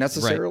now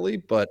necessarily,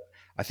 but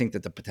I think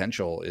that the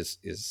potential is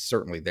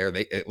certainly there.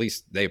 At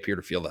least they appear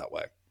to feel that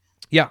way.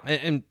 Yeah.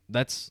 And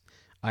that's,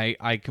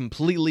 I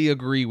completely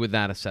agree with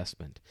that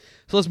assessment.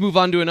 So let's move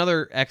on to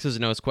another X's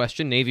and O's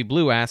question. Navy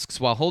Blue asks,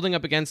 while holding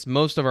up against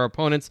most of our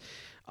opponents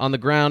on the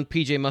ground,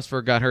 PJ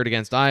Musburger got hurt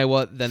against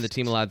Iowa. Then the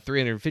team allowed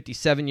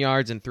 357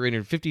 yards and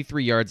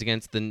 353 yards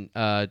against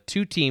the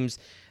two teams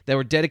that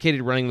were dedicated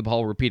to running the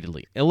ball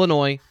repeatedly,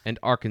 Illinois and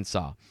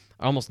Arkansas.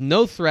 Almost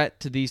no threat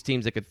to these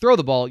teams that could throw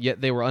the ball, yet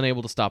they were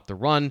unable to stop the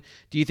run.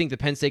 Do you think that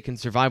Penn State can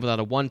survive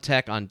without a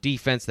one-tech on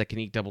defense that can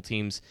eat double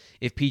teams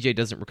if PJ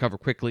doesn't recover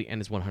quickly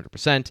and is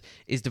 100%?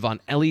 Is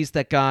Devon Ellies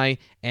that guy?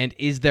 And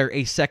is there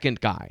a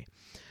second guy?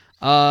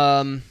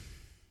 It's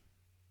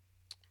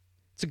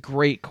a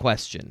great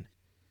question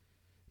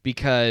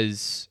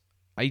because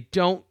I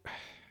don't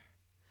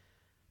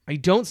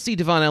see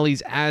Devon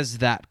Ellies as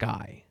that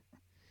guy.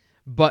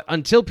 But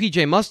until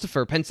PJ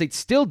Mustipher, Penn State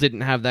still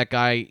didn't have that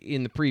guy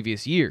in the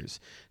previous years.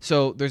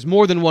 So there's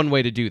more than one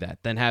way to do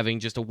that than having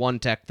just a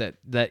one-tech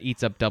that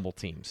eats up double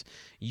teams.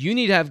 You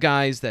need to have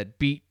guys that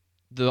beat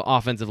the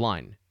offensive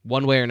line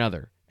one way or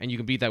another. And you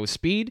can beat that with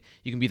speed,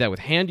 you can beat that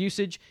with hand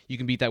usage, you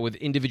can beat that with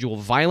individual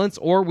violence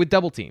or with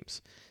double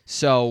teams.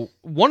 So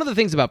one of the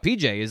things about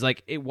PJ is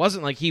it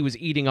wasn't like he was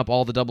eating up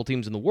all the double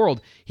teams in the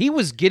world. He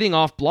was getting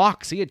off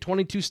blocks. He had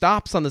 22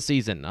 stops on the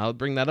season. I'll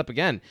bring that up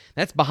again.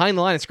 That's behind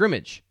the line of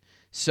scrimmage.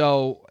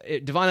 So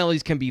Devon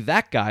Ellies can be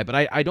that guy, but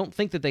I don't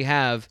think that they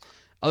have,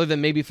 other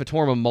than maybe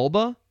Fatorma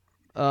Mulba,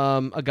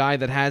 a guy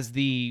that has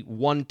the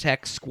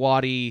one-tech,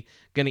 squatty,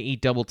 going to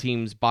eat double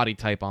teams body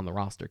type on the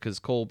roster, because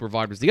Cole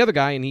Brevard was the other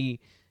guy, and he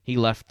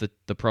left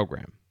the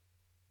program.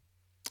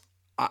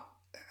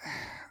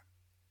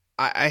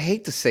 I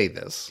hate to say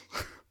this,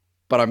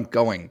 but I'm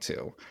going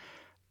to.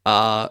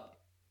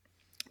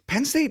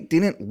 Penn State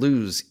didn't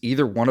lose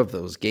either one of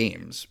those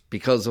games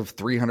because of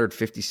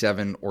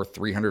 357 or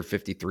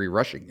 353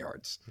 rushing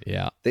yards.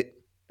 Yeah. They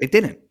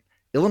didn't.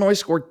 Illinois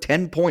scored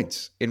 10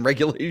 points in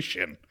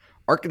regulation.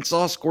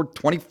 Arkansas scored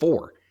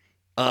 24.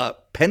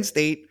 Penn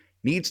State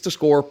needs to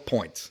score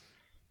points.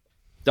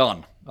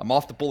 Done. I'm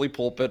off the bully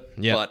pulpit,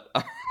 but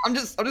I'm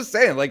just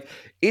saying,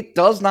 it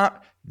does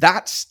not,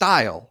 that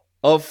style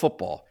of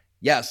football.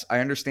 Yes, I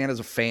understand as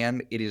a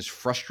fan, it is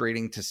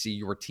frustrating to see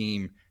your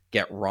team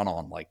get run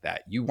on like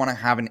that. You want to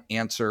have an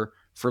answer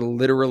for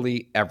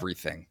literally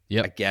everything.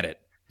 Yep. I get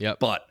it. Yep.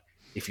 But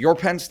if you're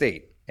Penn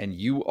State and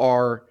you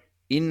are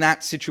in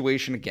that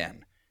situation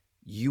again,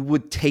 you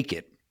would take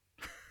it.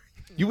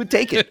 You would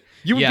take it.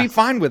 You would be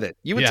fine with it.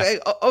 You would say,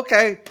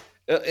 okay,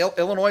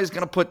 Illinois is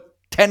going to put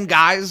 10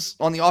 guys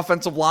on the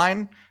offensive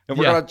line and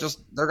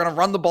they're going to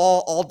run the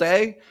ball all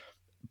day,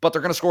 but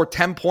they're going to score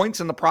 10 points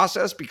in the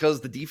process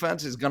because the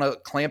defense is going to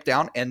clamp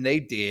down, and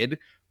they did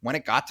when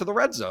it got to the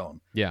red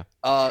zone. Yeah.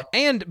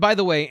 And by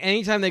the way,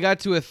 anytime they got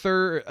to a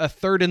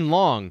third and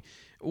long,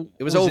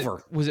 it was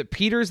over. Was it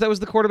Peters that was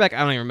the quarterback? I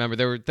don't even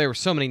remember. There were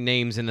so many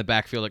names in the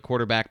backfield at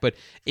quarterback, but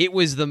it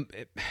was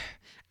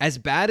as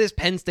bad as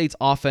Penn State's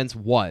offense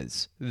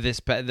was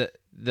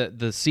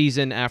the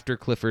season after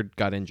Clifford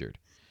got injured.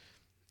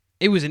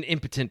 It was an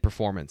impotent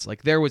performance.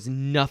 There was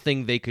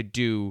nothing they could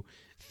do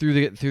through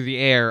the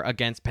air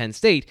against Penn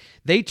State.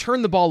 They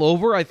turned the ball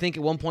over, I think,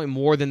 at one point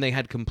more than they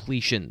had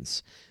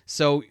completions.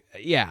 So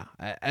yeah,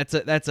 that's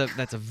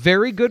a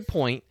very good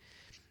point.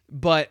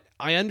 But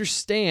I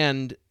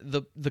understand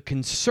the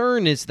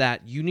concern is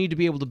that you need to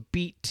be able to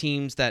beat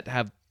teams that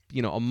have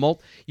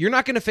you're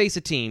not going to face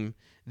a team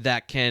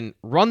that can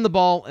run the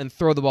ball and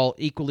throw the ball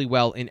equally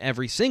well in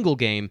every single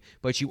game,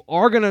 but you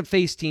are going to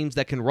face teams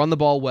that can run the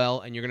ball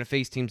well, and you're going to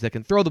face teams that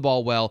can throw the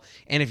ball well.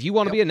 And if you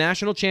want to be a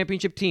national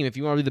championship team, if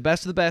you want to be the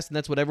best of the best, and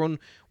that's what everyone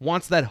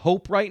wants, that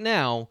hope right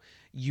now,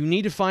 you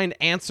need to find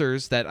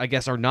answers that I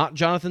guess are not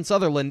Jonathan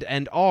Sutherland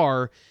and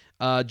are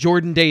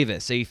Jordan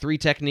Davis, a 3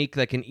 technique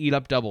that can eat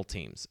up double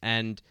teams.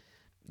 And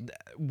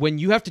when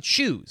you have to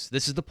choose,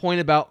 this is the point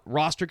about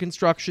roster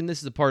construction. This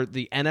is the part of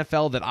the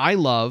NFL that I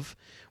love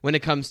when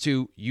it comes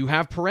to you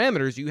have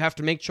parameters, you have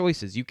to make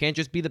choices. You can't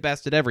just be the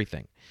best at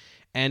everything.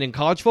 And in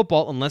college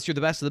football, unless you're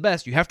the best of the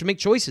best, you have to make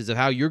choices of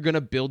how you're going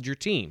to build your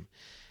team.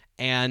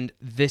 And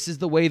this is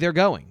the way they're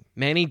going.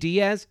 Manny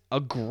Diaz,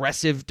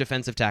 aggressive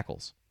defensive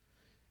tackles.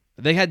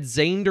 They had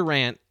Zane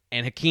Durant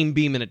and Hakeem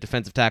Beamon at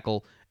defensive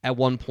tackle at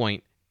one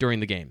point during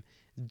the game.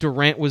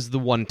 Durant was the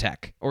one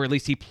tech, or at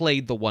least he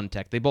played the one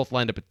tech. They both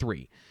lined up at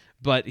 3,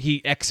 but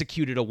he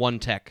executed a one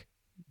tech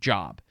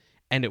job,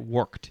 and it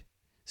worked.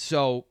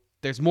 So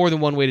there's more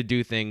than one way to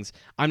do things.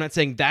 I'm not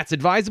saying that's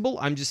advisable.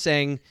 I'm just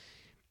saying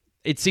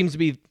it seems to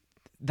be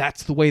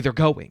that's the way they're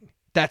going.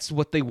 That's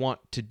what they want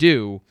to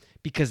do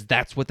because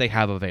that's what they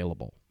have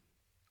available.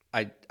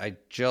 I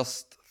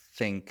just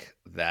think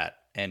that,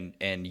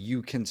 and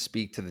you can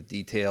speak to the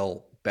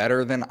detail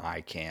better than I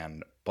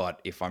can,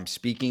 but if I'm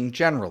speaking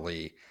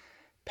generally,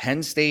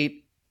 Penn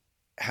State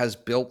has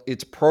built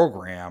its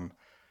program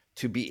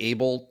to be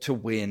able to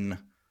win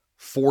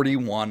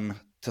 41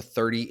 to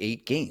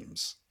 38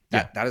 games.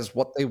 That is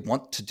what they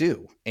want to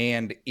do.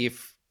 And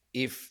if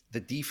the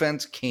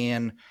defense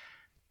can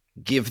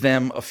give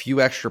them a few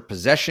extra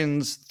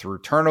possessions through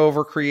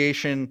turnover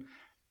creation,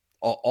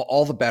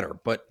 all the better.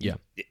 But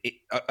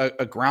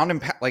a ground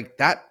impact like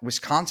that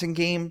Wisconsin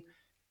game,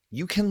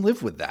 you can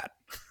live with that.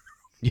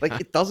 Like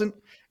it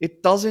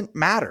doesn't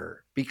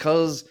matter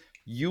because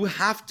you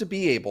have to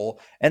be able,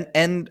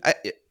 and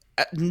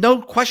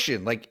no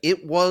question, like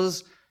it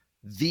was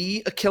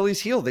the Achilles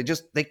heel.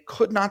 They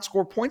could not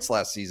score points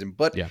last season,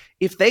 but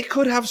if they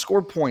could have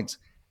scored points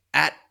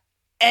at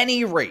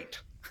any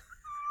rate,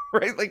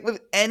 right, like with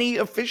any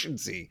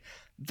efficiency,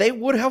 they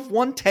would have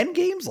won 10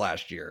 games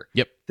last year.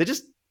 Yep.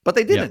 But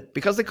they didn't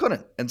because they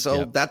couldn't. And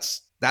so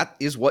that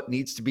is what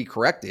needs to be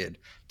corrected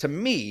to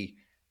me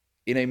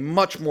in a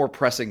much more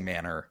pressing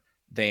manner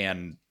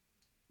than,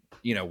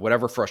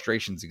 whatever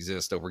frustrations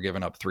exist over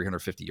giving up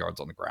 350 yards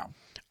on the ground.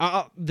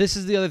 This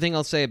is the other thing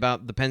I'll say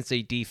about the Penn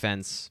State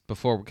defense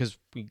because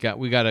we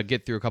got to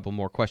get through a couple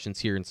more questions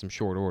here in some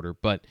short order.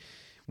 But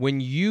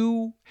when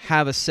you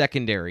have a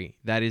secondary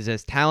that is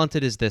as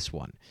talented as this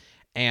one,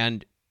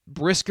 and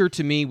Brisker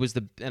to me was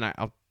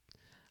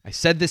I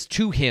said this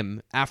to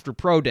him after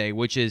Pro Day,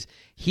 which is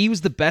he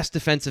was the best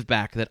defensive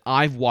back that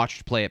I've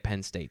watched play at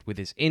Penn State with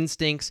his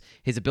instincts,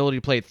 his ability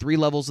to play at 3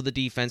 levels of the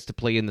defense, to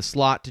play in the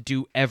slot, to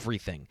do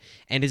everything,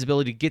 and his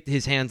ability to get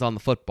his hands on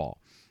the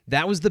football.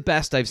 That was the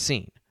best I've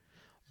seen.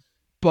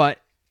 But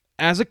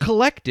as a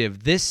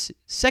collective, this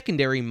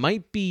secondary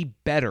might be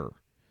better.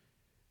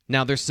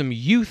 Now, there's some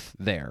youth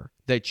there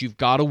that you've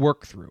got to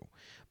work through.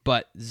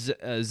 But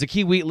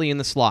Zakee Wheatley in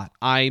the slot,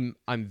 I'm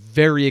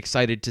very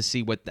excited to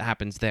see what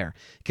happens there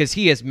because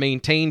he has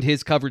maintained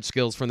his coverage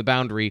skills from the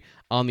boundary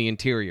on the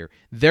interior.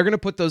 They're going to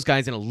put those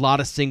guys in a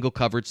lot of single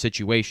coverage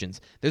situations.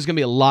 There's going to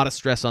be a lot of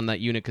stress on that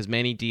unit because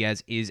Manny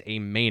Diaz is a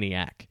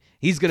maniac.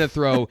 He's going to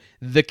throw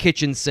the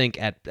kitchen sink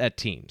at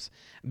teams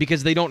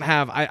because they don't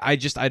have. I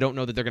don't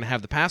know that they're going to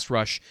have the pass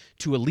rush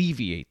to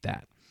alleviate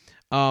that.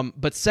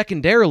 But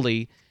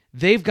secondarily,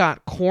 they've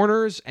got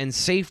corners and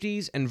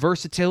safeties and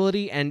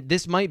versatility, and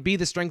this might be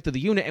the strength of the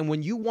unit. And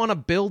when you want to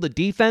build a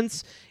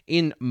defense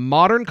in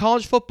modern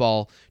college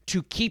football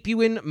to keep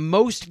you in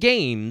most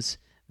games,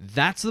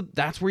 that's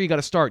where you got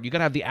to start. You got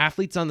to have the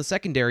athletes on the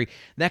secondary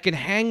that can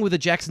hang with a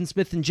Jackson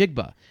Smith and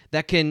Jigba,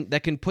 that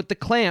can put the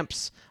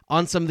clamps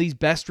on some of these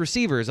best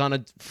receivers, on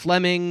a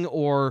Fleming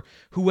or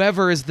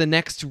whoever is the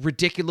next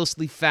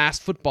ridiculously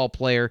fast football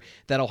player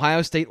that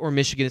Ohio State or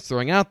Michigan is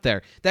throwing out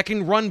there, that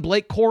can run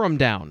Blake Corum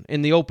down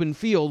in the open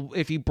field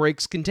if he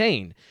breaks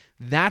contain.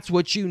 That's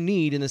what you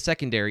need in the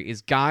secondary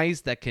is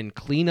guys that can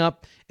clean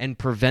up and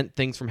prevent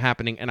things from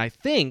happening. And I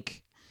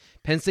think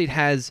Penn State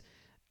has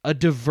a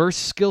diverse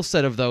skill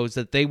set of those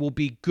that they will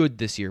be good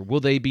this year. Will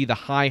they be the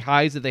high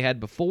highs that they had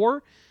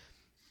before?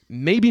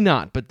 Maybe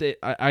not, but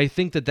I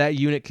think that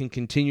unit can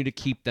continue to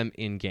keep them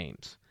in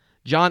games.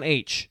 John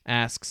H.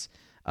 asks,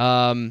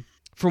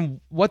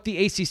 from what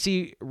the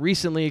ACC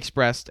recently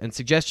expressed and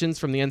suggestions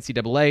from the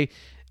NCAA,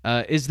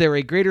 is there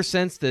a greater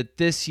sense that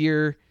this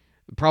year,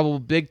 probable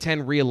Big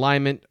Ten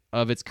realignment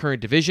of its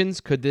current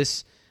divisions, could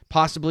this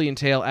possibly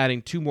entail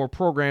adding 2 more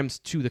programs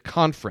to the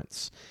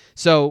conference?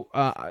 So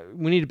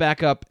we need to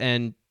back up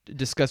and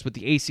discuss what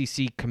the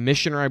ACC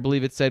commissioner, I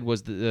believe it said,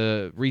 was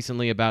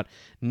recently about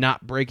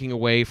not breaking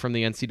away from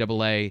the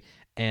NCAA,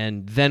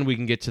 and then we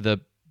can get to the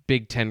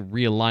Big Ten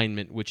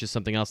realignment, which is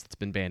something else that's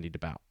been bandied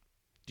about.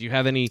 Do you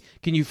have any?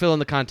 Can you fill in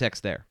the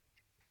context there?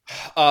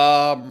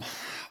 I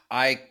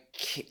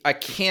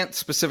can't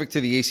specific to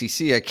the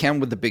ACC. I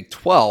can with the Big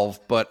 12,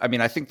 but I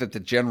mean, I think that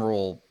the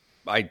general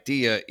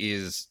idea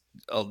is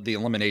the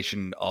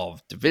elimination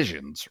of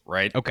divisions,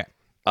 right? Okay.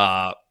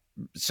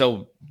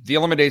 So the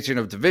elimination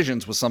of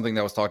divisions was something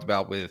that was talked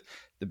about with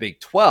the Big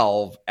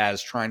 12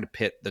 as trying to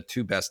pit the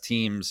 2 best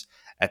teams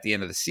at the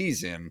end of the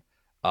season.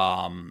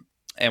 And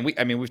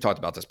we've talked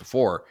about this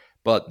before,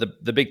 but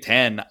the Big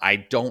 10, I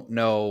don't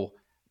know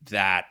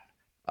that,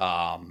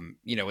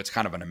 it's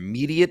kind of an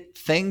immediate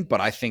thing, but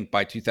I think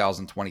by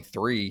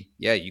 2023,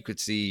 you could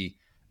see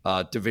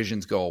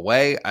divisions go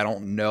away. I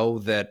don't know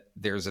that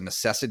there's a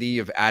necessity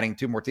of adding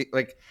 2 more teams.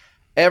 Like,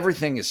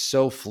 everything is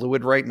so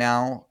fluid right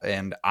now,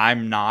 and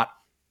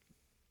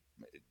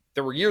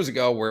there were years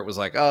ago where it was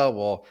like, oh,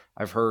 well,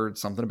 I've heard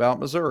something about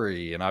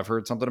Missouri and I've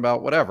heard something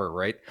about whatever,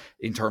 right?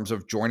 In terms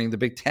of joining the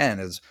Big Ten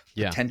as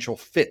potential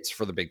fits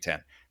for the Big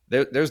Ten.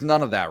 There's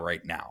none of that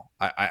right now.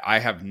 I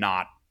have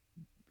not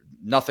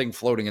nothing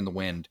floating in the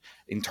wind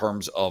in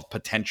terms of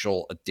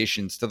potential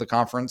additions to the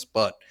conference,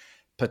 but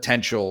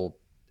potential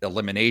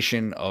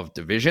elimination of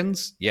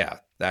divisions. Yeah,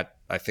 that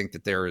I think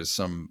that there is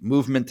some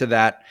movement to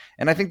that,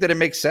 and I think that it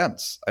makes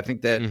sense. I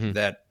think that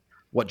that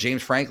what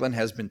James Franklin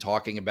has been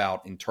talking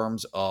about in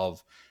terms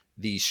of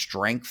the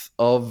strength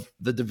of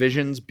the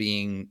divisions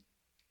being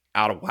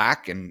out of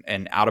whack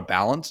and out of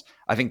balance,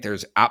 I think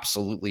there's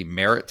absolutely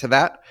merit to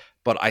that.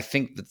 But I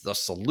think that the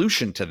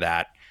solution to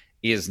that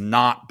is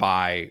not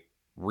by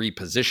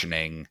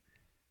repositioning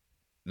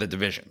the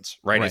divisions,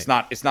 right? It's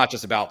not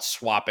just about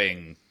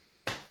swapping,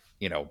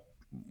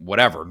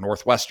 whatever,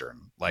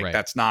 Northwestern. Like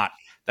that's not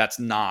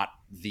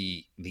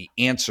the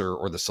answer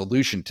or the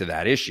solution to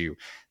that issue.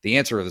 The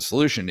answer or the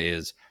solution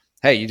is,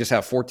 hey, you just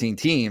have 14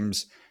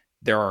 teams.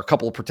 There are a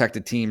couple of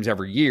protected teams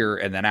every year,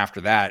 and then after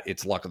that,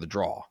 it's luck of the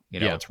draw.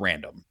 It's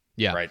random.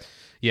 Yeah. Right.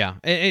 Yeah.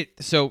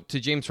 So to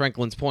James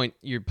Franklin's point,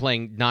 you're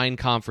playing 9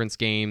 conference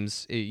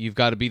games. You've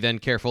got to be then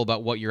careful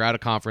about what your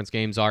out-of-conference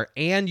games are,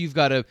 and you've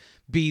got to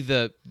be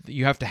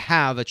you have to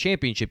have a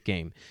championship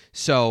game.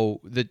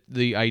 So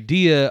the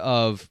idea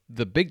of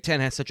the Big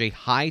Ten has such a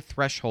high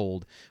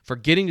threshold for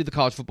getting to the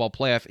college football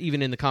playoff,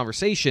 even in the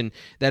conversation,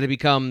 that it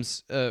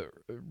becomes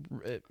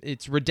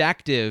it's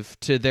reductive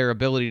to their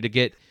ability to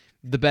get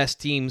the best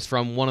teams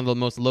from one of the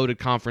most loaded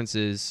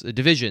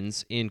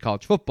divisions in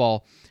college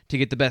football to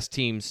get the best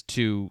teams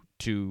to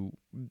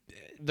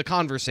the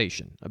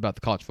conversation about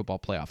the college football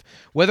playoff,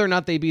 whether or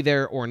not they be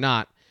there or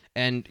not.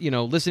 And,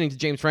 listening to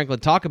James Franklin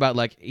talk about,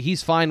 like,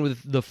 he's fine with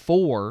the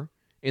 4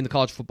 in the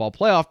college football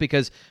playoff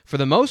because for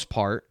the most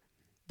part,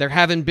 there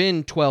haven't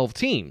been 12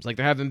 teams. Like,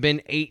 there haven't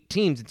been 8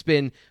 teams. It's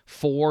been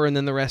 4 and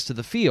then the rest of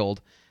the field.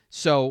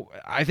 So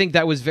I think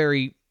that was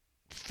very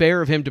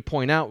fair of him to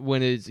point out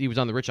when he was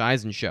on the Rich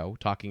Eisen show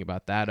talking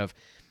about that of,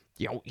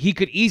 he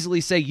could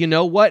easily say, you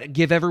know what,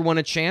 give everyone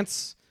a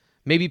chance.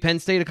 Maybe Penn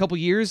State a couple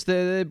years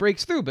that it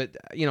breaks through. But,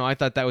 I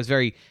thought that was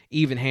very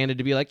even-handed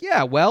to be like,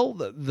 yeah, well,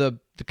 the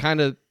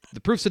kind of the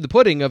proof's in the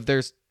pudding of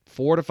there's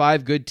 4 to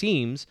 5 good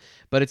teams,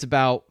 but it's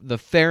about the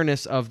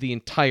fairness of the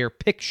entire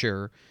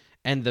picture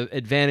and the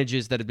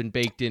advantages that have been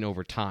baked in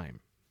over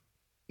time.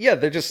 Yeah,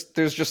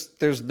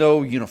 there's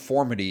no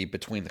uniformity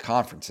between the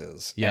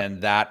conferences,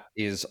 and that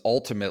is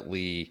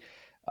ultimately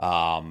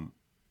how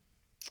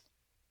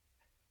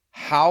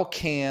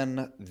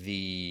can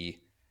the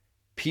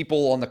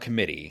people on the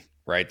committee,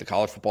 right, the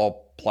College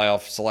Football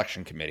Playoff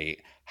Selection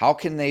Committee, how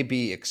can they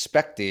be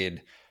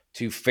expected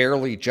to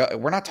fairly judge?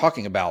 We're not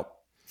talking about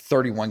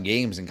 31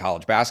 games in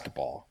college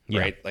basketball,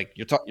 right? Like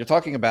you're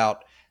talking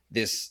about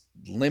this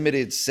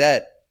limited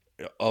set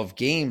of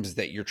games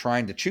that you're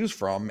trying to choose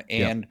from,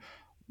 and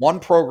one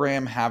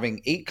program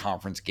having 8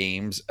 conference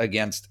games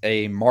against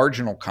a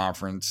marginal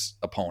conference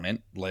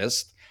opponent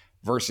list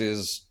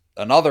versus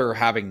another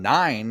having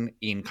 9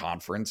 in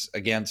conference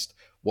against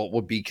what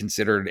would be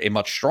considered a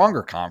much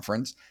stronger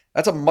conference.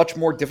 That's a much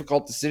more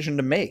difficult decision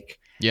to make.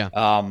 Yeah.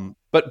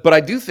 But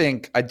I do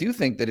think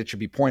that it should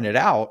be pointed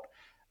out,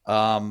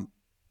 the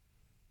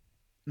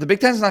Big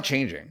Ten is not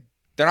changing.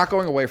 They're not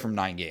going away from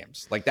 9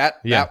 games. Like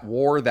that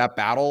war, that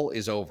battle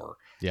is over.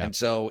 Yeah. And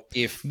so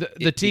if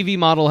the TV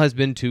model has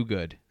been too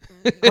good.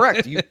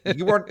 Correct.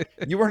 You weren't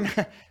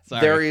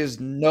there is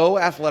no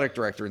athletic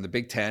director in the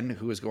Big Ten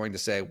who is going to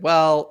say,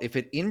 well, if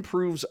it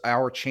improves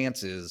our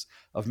chances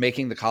of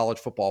making the college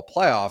football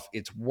playoff,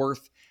 it's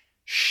worth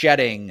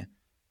shedding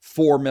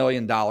 $4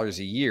 million a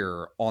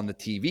year on the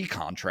TV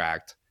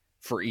contract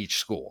for each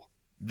school.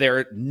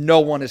 No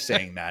one is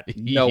saying that.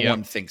 No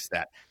one thinks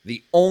that.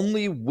 The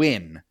only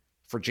win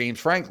for James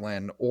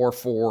Franklin or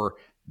for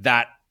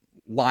that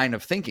line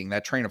of thinking,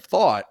 that train of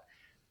thought,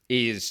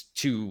 is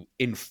to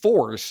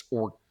enforce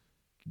or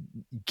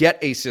get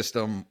a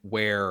system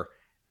where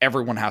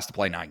everyone has to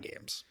play 9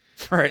 games,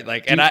 right?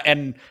 Like,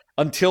 and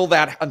until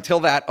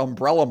that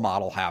umbrella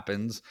model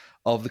happens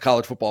of the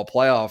college football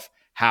playoff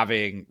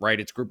having, right,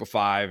 it's group of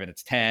 5 and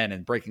it's 10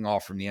 and breaking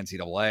off from the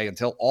NCAA,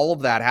 until all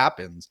of that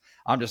happens,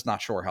 I'm just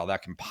not sure how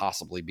that can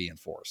possibly be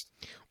enforced.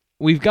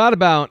 We've got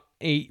about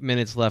 8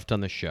 minutes left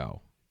on the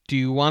show. Do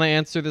you want to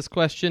answer this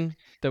question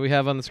that we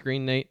have on the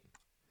screen, Nate?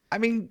 I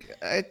mean,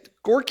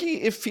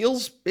 Gorky, it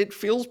feels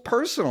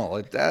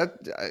personal.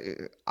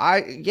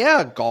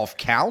 Golf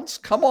counts.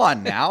 Come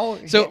on now.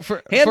 So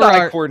for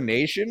hand-eye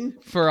coordination.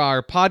 For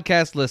our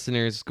podcast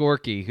listeners,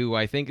 Gorky, who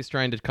I think is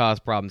trying to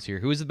cause problems here,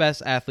 who is the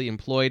best athlete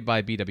employed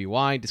by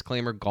BWI?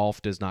 Disclaimer: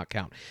 golf does not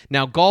count.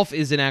 Now, golf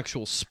is an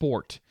actual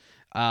sport.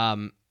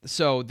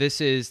 So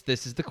this is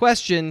the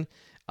question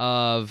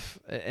of,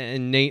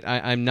 and Nate,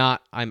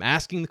 I'm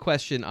asking the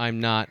question. I'm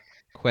not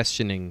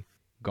questioning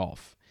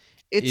golf.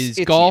 Is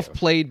golf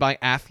played by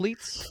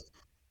athletes?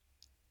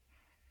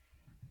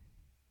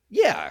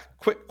 Yeah,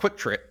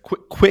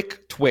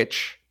 quick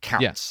twitch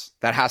counts. Yeah.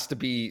 That has to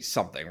be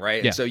something,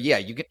 right? Yeah. And so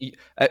you can.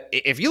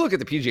 If you look at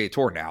the PGA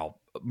Tour now,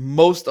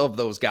 most of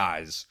those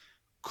guys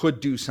could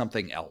do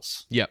something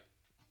else. Yep.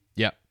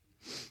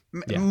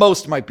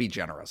 Most might be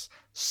generous.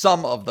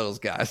 Some of those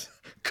guys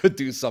could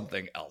do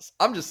something else.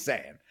 I'm just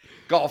saying.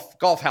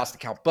 golf has to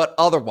count. But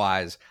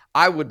otherwise,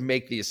 I would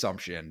make the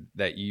assumption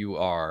that you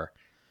are,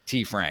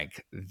 T.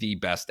 Frank, the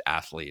best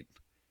athlete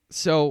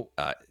So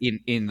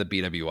in the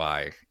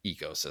BWI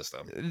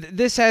ecosystem.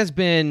 This has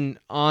been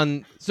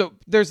on. So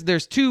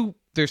there's two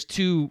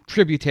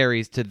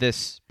tributaries to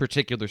this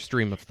particular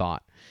stream of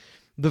thought.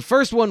 The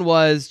first one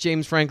was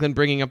James Franklin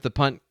bringing up the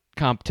punt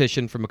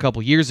competition from a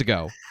couple years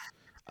ago,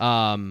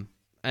 and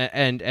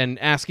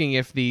asking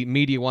if the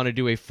media want to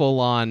do a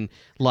full-on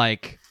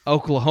like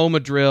Oklahoma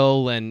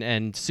drill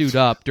and suit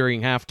up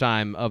during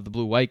halftime of the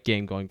blue-white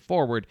game going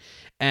forward.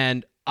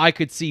 And I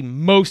could see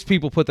most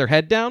people put their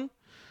head down.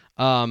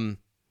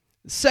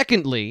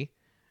 Secondly,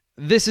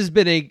 this has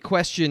been a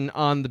question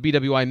on the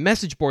BWI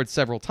message board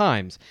several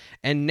times.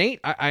 And Nate,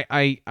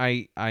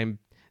 I'm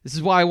this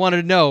is why I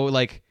wanted to know,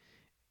 like,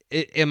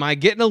 am I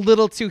getting a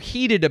little too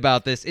heated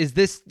about this?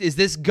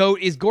 Is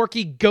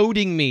Gorky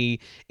goading me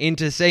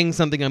into saying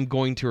something I'm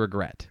going to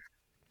regret?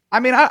 I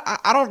mean,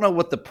 I don't know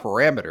what the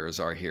parameters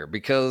are here,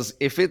 because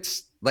if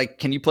it's like,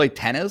 can you play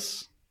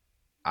tennis?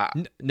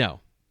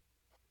 No.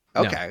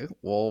 Okay. No.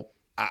 Well,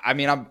 I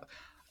mean,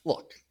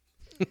 look,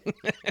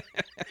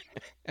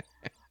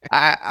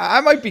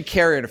 I might be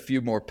carrying a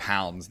few more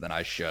pounds than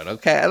I should.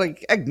 Okay.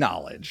 Like,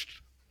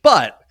 acknowledged,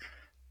 but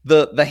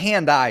the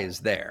hand-eye is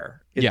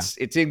there.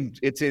 It's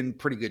in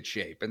pretty good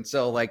shape. And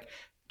so, like,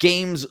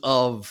 games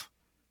of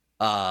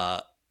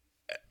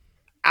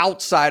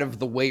outside of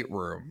the weight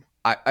room,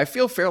 I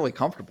feel fairly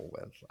comfortable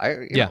with.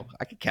 I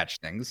could catch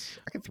things.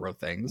 I could throw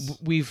things.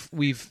 There's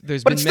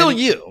but been it's still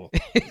you.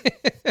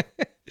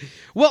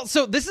 Well,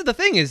 so this is the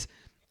thing is,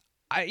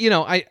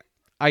 I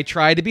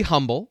try to be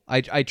humble.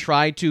 I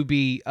try to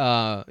be,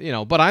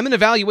 but I'm an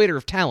evaluator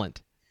of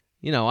talent.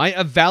 I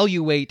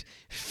evaluate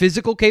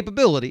physical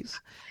capabilities,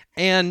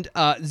 and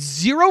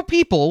 0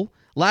 people,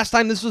 last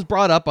time this was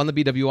brought up on the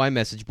BWI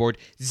message board,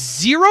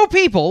 0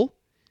 people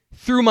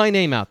threw my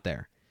name out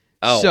there.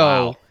 Oh,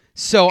 wow.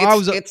 So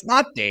it's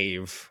not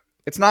Dave.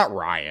 It's not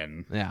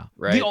Ryan. Yeah.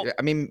 Right.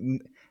 I mean,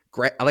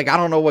 Greg, like, I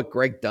don't know what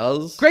Greg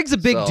does. Greg's a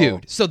big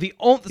dude. So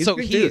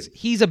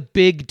he's a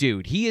big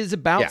dude. He is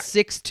about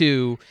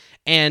 6'2",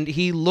 and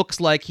he looks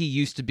like he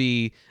used to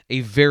be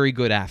a very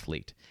good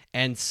athlete.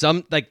 And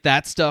some, like,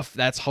 that stuff,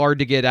 that's hard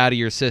to get out of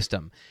your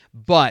system.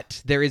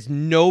 But there is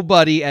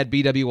nobody at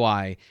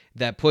BWI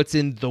that puts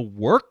in the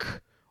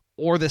work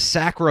or the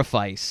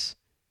sacrifice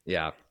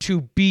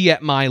to be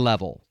at my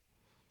level.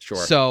 Sure.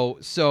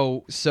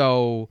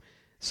 So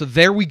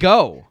there we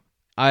go.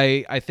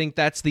 I think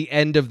that's the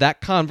end of that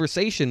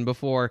conversation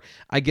before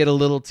I get a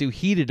little too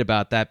heated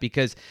about that,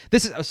 because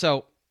this is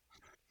so.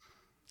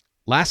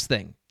 Last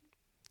thing,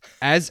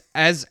 as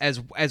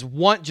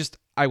one, just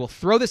I will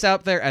throw this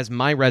out there as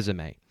my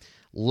resume.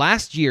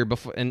 Last year,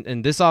 before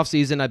and this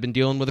offseason, I've been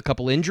dealing with a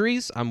couple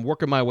injuries. I'm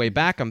working my way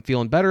back. I'm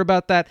feeling better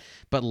about that.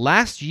 But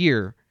last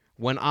year,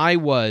 when I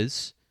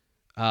was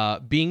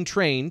being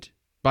trained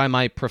by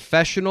my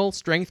professional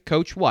strength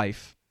coach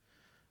wife,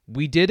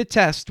 we did a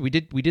test. We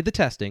did the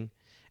testing,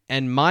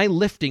 and my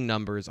lifting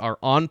numbers are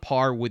on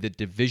par with a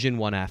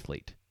Division I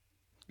athlete.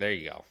 There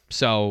you go.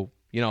 So,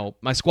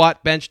 my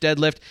squat, bench,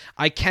 deadlift,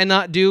 I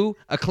cannot do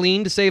a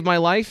clean to save my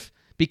life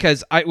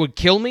because it would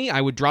kill me. I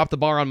would drop the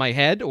bar on my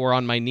head or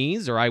on my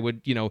knees, or I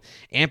would,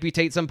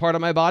 amputate some part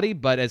of my body.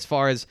 But as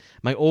far as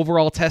my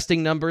overall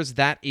testing numbers,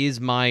 that's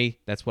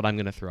what I'm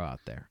going to throw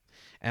out there.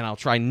 And I'll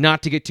try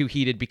not to get too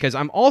heated because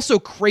I'm also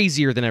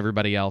crazier than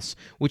everybody else,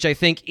 which I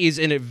think is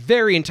a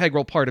very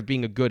integral part of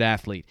being a good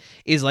athlete.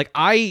 Is like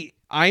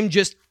I'm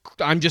just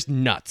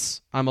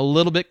nuts. I'm a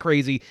little bit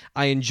crazy.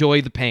 I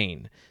enjoy the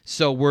pain.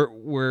 So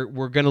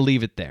we're gonna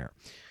leave it there.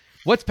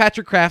 What's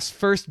Patrick Kraft's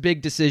first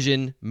big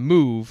decision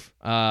move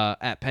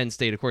at Penn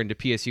State according to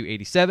PSU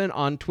 87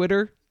 on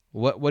Twitter?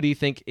 What do you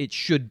think it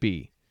should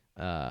be,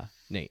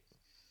 Nate?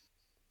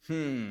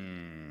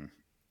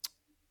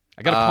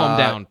 I gotta calm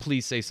down.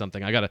 Please say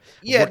something. I gotta.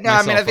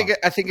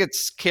 I think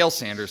it's Cale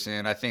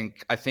Sanderson. I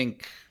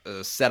think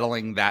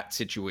settling that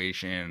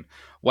situation,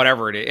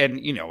 whatever it is,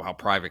 and you know how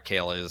private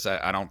Cale is.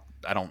 I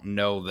don't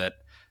know that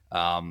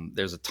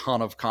there's a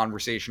ton of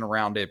conversation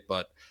around it,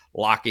 but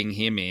locking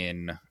him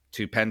in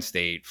to Penn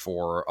State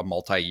for a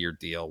multi-year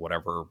deal,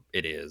 whatever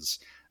it is,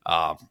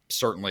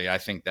 certainly I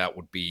think that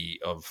would be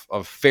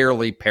of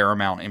fairly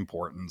paramount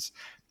importance.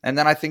 And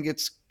then I think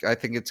it's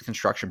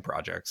construction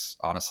projects.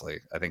 Honestly,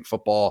 I think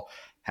football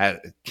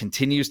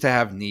continues to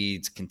have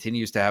needs,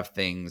 continues to have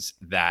things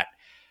that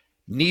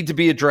need to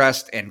be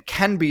addressed and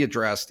can be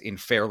addressed in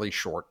fairly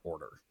short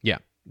order. Yeah.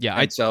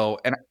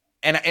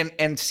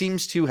 And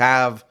seems to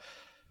have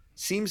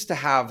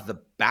the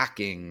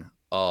backing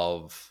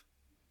of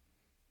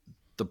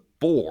the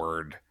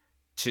board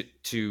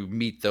to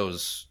meet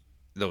those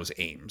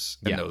aims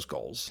and those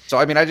goals. So,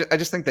 I mean, I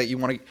just think that you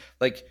want to,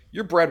 like,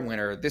 your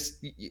breadwinner,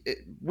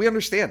 we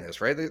understand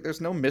this, right?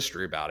 There's no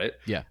mystery about it.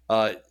 Yeah.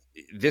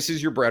 This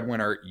is your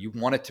breadwinner. You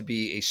want it to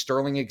be a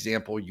sterling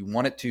example. You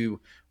want it to,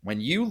 when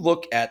you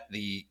look at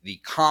the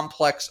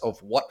complex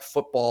of what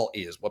football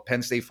is, what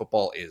Penn State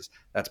football is,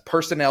 that's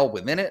personnel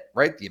within it,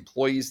 right? The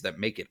employees that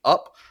make it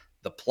up,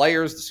 the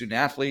players, the student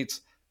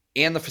athletes,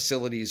 and the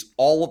facilities,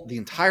 all of the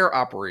entire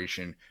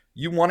operation.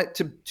 You want it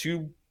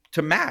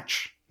to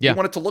match. Yeah. You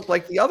want it to look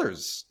like the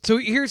others. So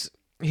here's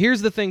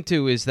the thing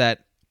too, is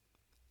that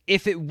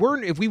if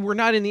we were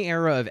not in the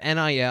era of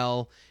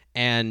NIL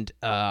and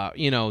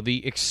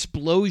the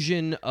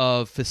explosion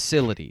of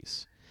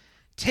facilities,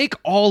 take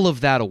all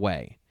of that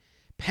away,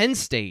 Penn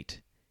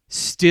State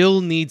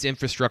still needs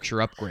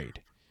infrastructure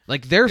upgrade.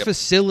 Like their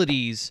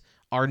facilities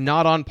are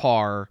not on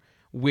par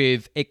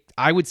with,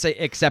 I would say,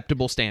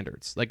 acceptable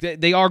standards. Like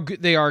they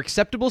are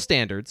acceptable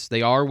standards.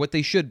 They are what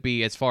they should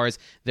be as far as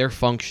they're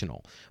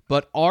functional.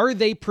 But are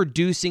they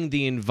producing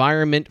the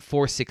environment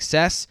for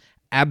success?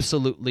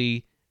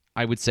 Absolutely,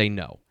 I would say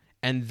no.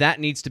 And that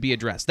needs to be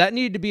addressed. That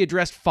needed to be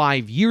addressed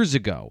 5 years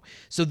ago.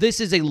 So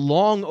this is a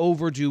long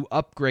overdue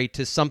upgrade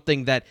to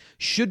something that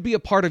should be a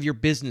part of your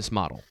business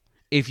model.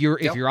 If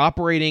you're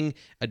operating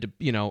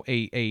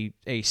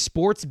a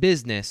sports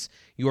business,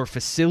 your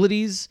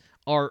facilities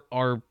are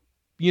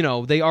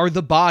they are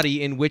the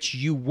body in which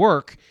you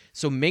work.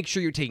 So make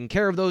sure you're taking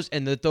care of those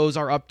and that those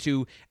are up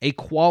to a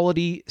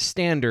quality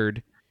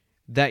standard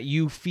that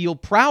you feel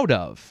proud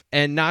of,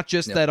 and not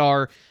just that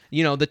are,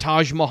 the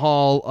Taj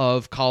Mahal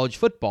of college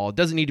football. It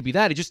doesn't need to be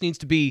that. It just needs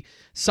to be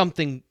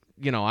something,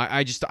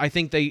 I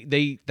think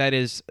that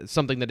is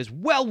something that is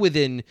well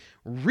within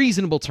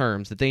reasonable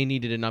terms, that they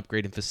needed an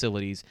upgrade in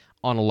facilities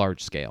on a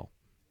large scale.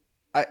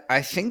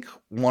 I think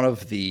one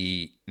of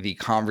the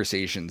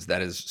conversations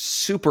that is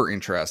super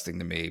interesting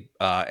to me,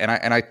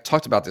 and I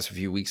talked about this a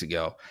few weeks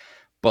ago,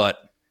 but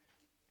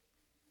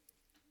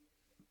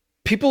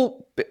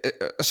people,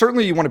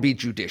 certainly you want to be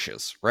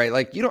judicious, right?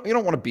 Like you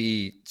don't want to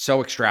be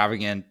so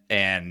extravagant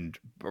and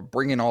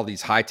bring in all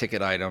these high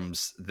ticket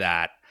items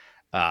that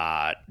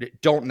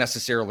don't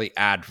necessarily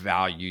add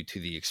value to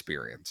the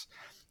experience.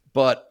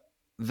 But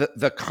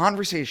the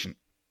conversation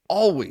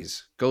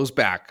always goes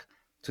back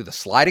to the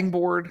sliding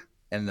board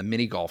and the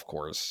mini golf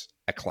course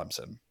at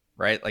Clemson,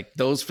 right? Like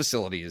those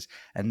facilities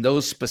and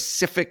those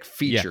specific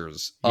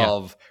features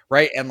of,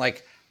 right? And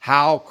like,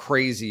 how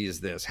crazy is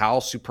this? How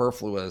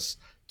superfluous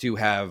to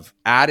have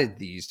added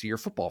these to your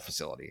football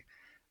facility.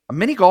 A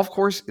mini golf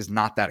course is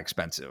not that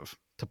expensive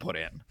to put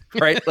in,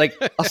 right? Like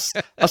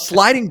a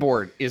sliding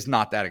board is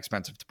not that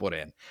expensive to put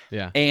in.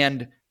 Yeah.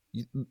 And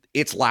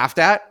it's laughed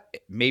at.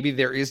 Maybe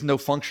there is no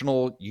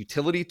functional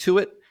utility to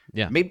it.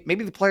 Yeah.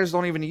 Maybe the players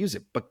don't even use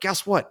it. But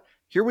guess what?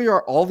 Here we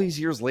are all these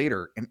years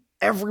later, and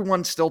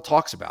everyone still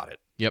talks about it.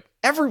 Yep.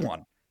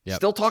 Everyone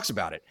still talks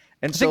about it.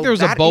 And I think there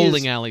was a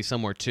bowling alley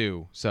somewhere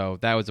too. So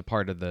that was a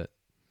part of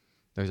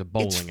there's a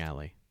bowling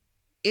alley.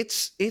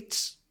 It's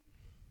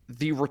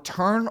the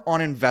return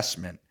on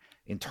investment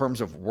in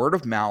terms of word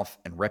of mouth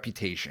and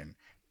reputation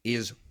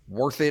is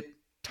worth it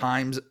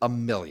times a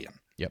million.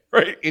 Yep.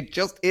 Right? It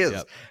just is.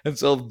 Yep. And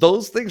so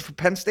those things for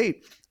Penn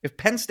State, if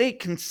Penn State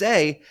can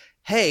say,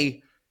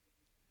 hey,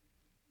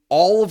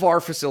 all of our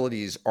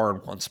facilities are in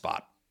one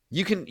spot.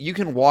 You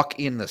can walk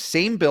in the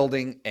same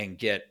building and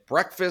get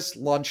breakfast,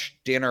 lunch,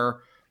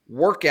 dinner,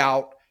 work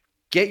out,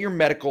 get your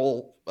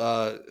medical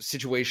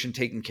situation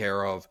taken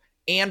care of,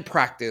 and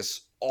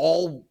practice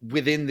all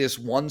within this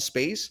one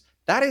space.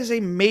 That is a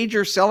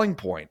major selling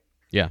point.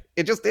 Yeah,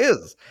 it just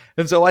is.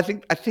 And so I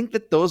think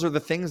that those are the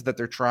things that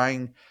they're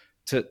trying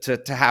to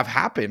have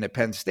happen at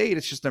Penn State.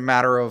 It's just a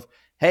matter of,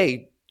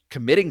 hey,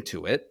 committing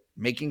to it,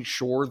 making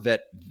sure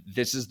that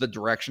this is the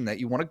direction that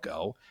you want to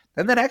go,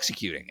 and then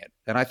executing it.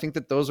 And I think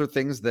that those are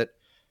things that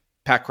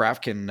Pat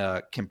Kraft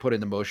can put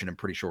into motion in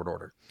pretty short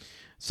order.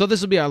 So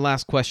this will be our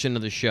last question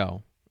of the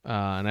show.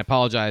 And I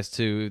apologize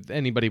to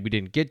anybody we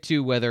didn't get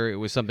to, whether it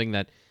was something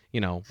that,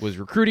 was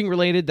recruiting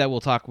related that we'll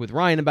talk with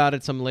Ryan about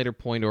at some later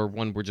point, or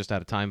one we're just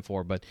out of time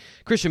for. But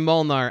Christian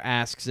Molnar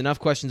asks, enough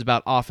questions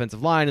about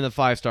offensive line and the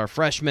 5-star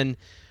freshman.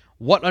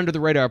 What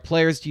under-the-radar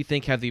players do you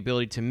think have the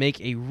ability to make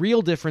a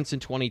real difference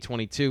in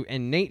 2022?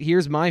 And Nate,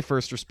 here's my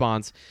first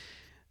response.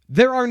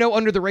 There are no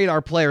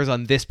under-the-radar players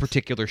on this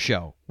particular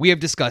show. We have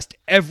discussed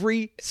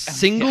every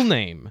single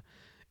name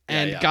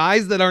and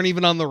guys that aren't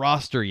even on the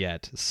roster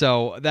yet.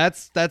 So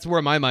that's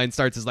where my mind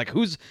starts, is like,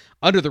 who's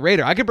under the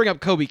radar? I could bring up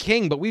Kobe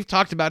King, but we've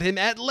talked about him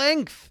at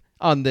length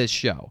on this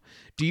show.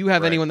 Do you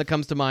have anyone that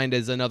comes to mind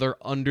as another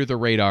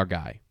under-the-radar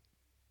guy?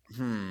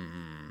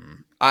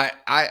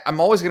 I'm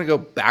always going to go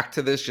back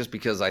to this just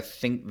because I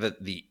think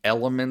that the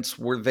elements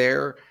were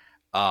there.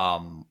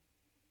 But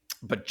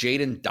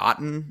Jaden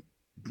Dotton,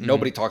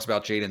 nobody talks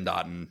about Jaden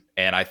Dotton.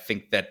 And I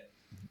think that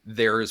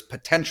there is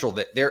potential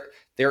that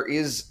there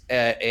is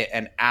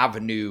an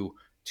avenue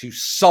to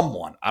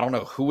someone. I don't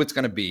know who it's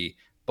going to be,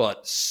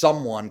 but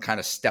someone kind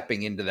of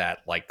stepping into that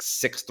like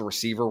sixth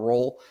receiver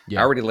role. Yeah.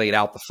 I already laid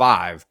out the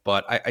 5,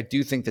 but I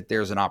do think that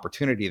there's an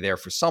opportunity there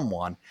for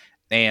someone.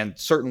 And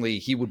certainly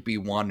he would be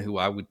one who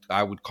I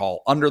would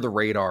call under the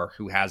radar,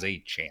 who has a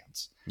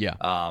chance. Yeah.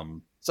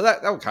 So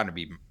that would kind of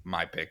be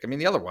my pick. I mean,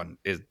 the other one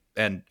is,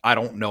 and I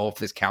don't know if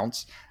this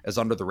counts as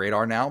under the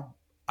radar now.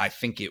 I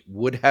think it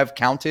would have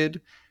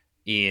counted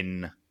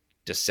in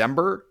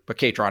December, but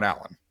Katron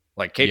Allen.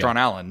 Like Katron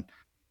Allen,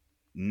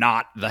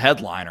 not the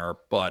headliner,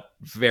 but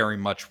very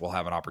much will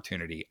have an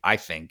opportunity, I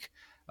think,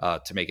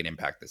 to make an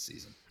impact this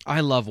season.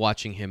 I love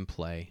watching him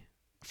play.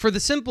 For the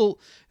simple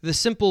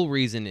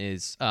reason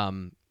is,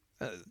 I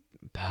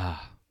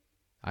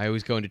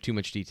always go into too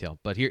much detail,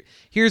 but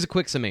here's a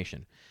quick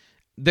summation.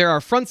 There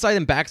are front side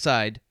and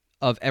backside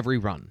of every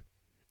run,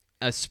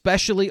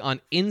 especially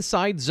on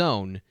inside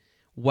zone.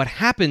 What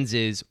happens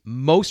is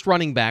most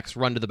running backs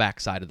run to the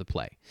backside of the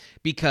play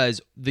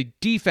because the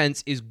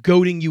defense is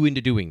goading you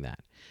into doing that.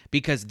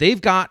 Because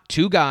they've got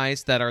two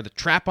guys that are the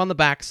trap on the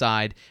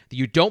backside.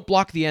 You don't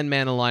block the end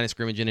man in the line of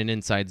scrimmage in an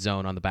inside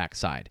zone on the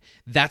backside.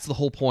 That's the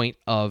whole point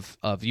of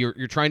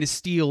you're trying to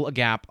steal a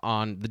gap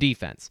on the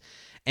defense.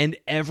 And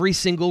every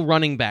single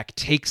running back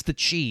takes the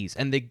cheese,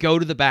 and they go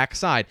to the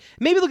backside.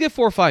 Maybe they'll get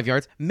 4 or 5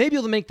 yards. Maybe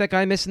they'll make that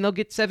guy miss, and they'll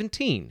get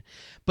 17.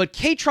 But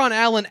Katron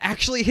Allen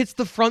actually hits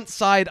the front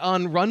side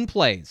on run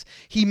plays.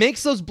 He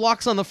makes those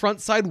blocks on the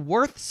front side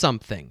worth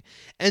something.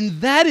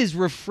 And that is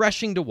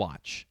refreshing to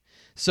watch.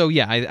 So,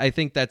 yeah, I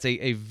think that's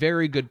a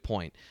very good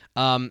point.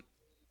 Friend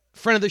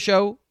of the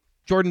show,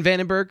 Jordan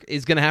Vandenberg,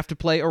 is going to have to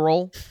play a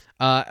role.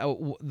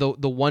 The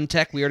one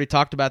tech, we already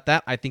talked about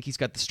that. I think he's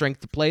got the strength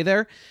to play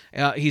there.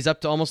 He's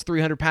up to almost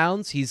 300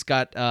 pounds. He's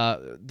got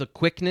the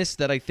quickness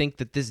that I think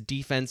that this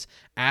defense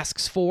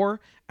asks for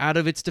out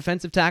of its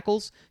defensive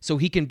tackles, so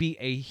he can be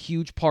a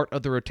huge part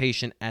of the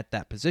rotation at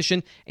that position.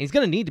 And he's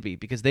going to need to be,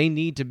 because they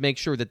need to make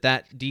sure that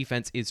that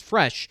defense is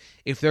fresh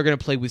if they're going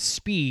to play with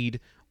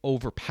speed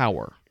over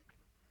power.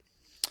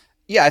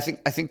 Yeah, I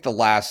think the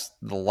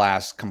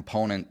last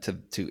component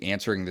to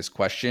answering this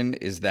question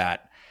is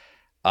that,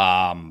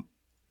 under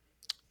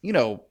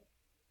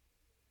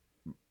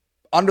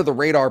the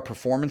radar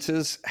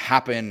performances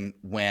happen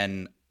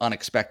when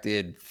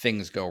unexpected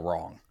things go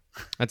wrong.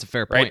 That's a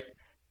fair point. Right?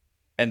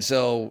 And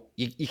so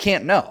you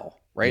can't know,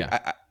 right?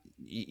 Yeah.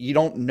 You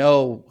don't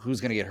know who's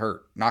going to get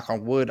hurt. Knock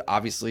on wood,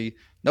 obviously,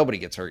 nobody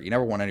gets hurt. You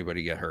never want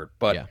anybody to get hurt,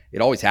 but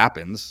It always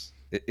happens.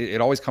 It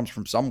always comes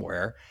from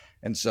somewhere.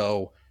 And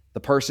so the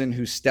person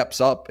who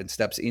steps up and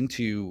steps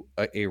into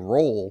a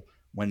role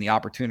when the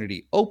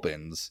opportunity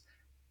opens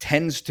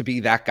tends to be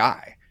that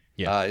guy.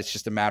 Yeah. It's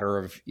just a matter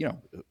of,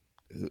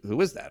 who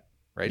is that,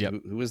 right? Yep.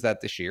 Who is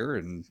that this year?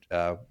 And,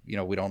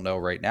 we don't know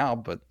right now,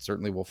 but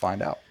certainly we'll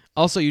find out.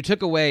 Also, you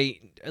took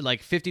away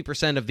like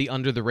 50% of the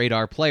under the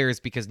radar players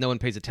because no one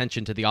pays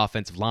attention to the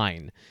offensive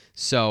line.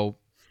 So,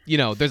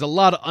 there's a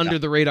lot of under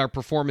the radar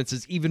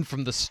performances, even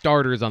from the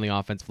starters on the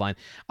offensive line.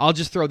 I'll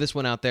just throw this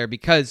one out there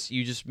because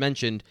you just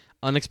mentioned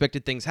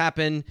unexpected things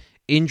happen.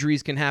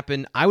 Injuries can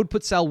happen. I would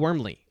put Sal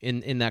Wormley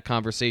in that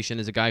conversation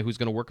as a guy who's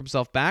going to work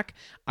himself back.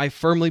 I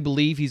firmly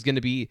believe he's going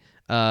to be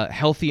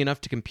healthy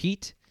enough to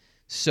compete.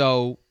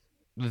 So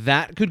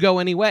that could go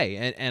any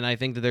way. And I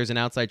think that there's an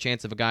outside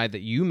chance of a guy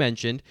that you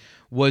mentioned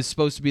was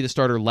supposed to be the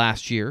starter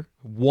last year,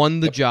 won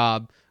the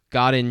job,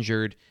 got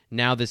injured.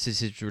 Now this is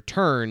his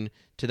return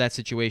to that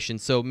situation.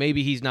 So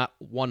maybe he's not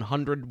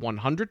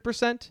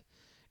 100%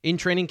 in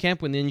training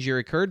camp when the injury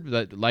occurred.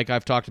 But like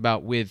I've talked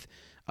about with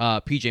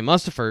PJ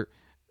Mustipher,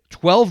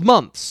 12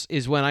 months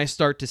is when I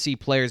start to see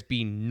players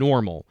be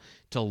normal,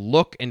 to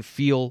look and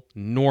feel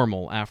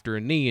normal after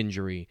a knee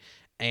injury.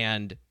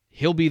 And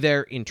he'll be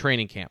there in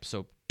training camp.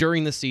 So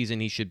during the season,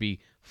 he should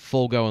be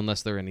full go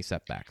unless there are any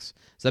setbacks.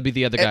 So that'd be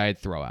the other guy I'd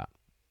throw out.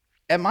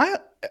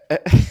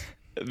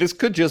 This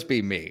could just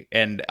be me,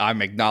 and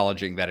I'm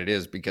acknowledging that it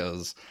is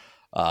because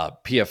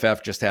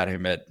PFF just had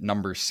him at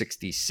number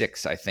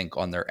 66, I think,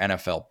 on their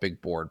NFL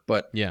big board.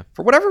 But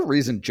for whatever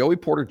reason, Joey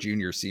Porter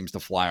Jr. seems to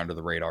fly under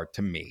the radar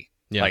to me.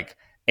 Yeah.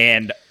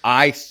 And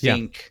I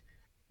think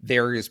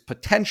there is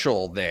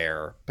potential,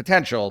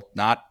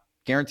 not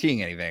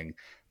guaranteeing anything,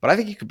 but I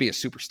think he could be a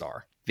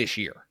superstar this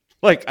year.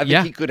 I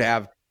think he could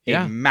have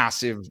a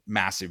massive,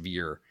 massive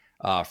year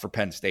for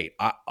Penn State.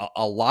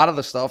 A lot of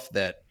the stuff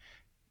that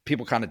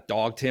people kind of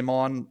dogged him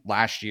on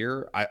last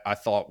year, I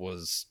thought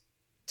was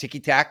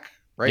ticky-tack,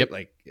 right?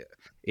 Yep.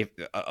 If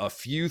a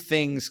few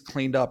things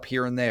cleaned up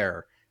here and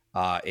there,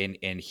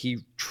 and he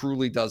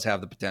truly does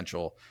have the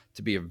potential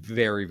to be a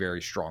very,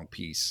 very strong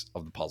piece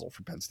of the puzzle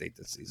for Penn State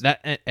this season.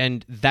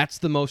 That's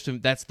the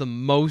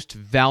most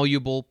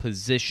valuable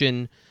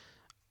position.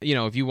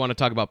 If you want to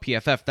talk about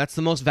PFF, that's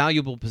the most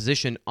valuable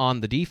position on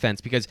the defense,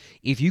 because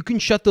if you can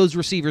shut those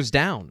receivers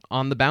down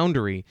on the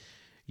boundary,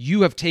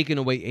 you have taken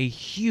away a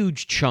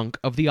huge chunk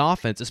of the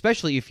offense,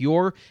 especially if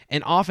you're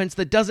an offense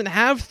that doesn't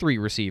have 3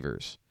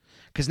 receivers,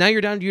 because now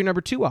you're down to your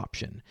number 2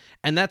 option.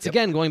 And that's,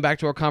 again, going back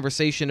to our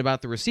conversation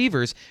about the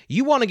receivers.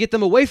 You want to get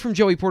them away from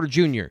Joey Porter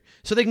Jr.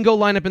 so they can go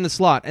line up in the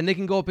slot and they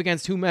can go up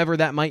against whomever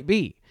that might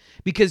be.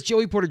 Because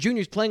Joey Porter Jr.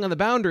 is playing on the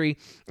boundary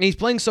and he's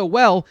playing so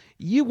well,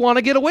 you want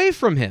to get away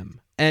from him.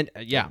 And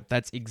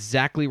that's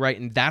exactly right.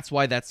 And that's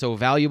why that's so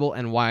valuable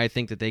and why I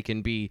think that they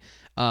can be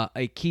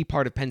a key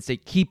part of Penn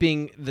State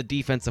keeping the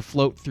defense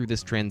afloat through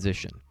this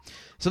transition.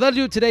 So that'll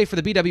do it today for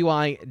the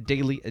BWI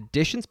Daily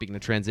Edition. Speaking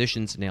of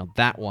transitions, nailed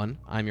that one.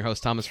 I'm your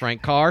host, Thomas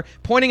Frank Carr.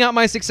 Pointing out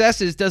my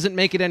successes doesn't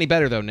make it any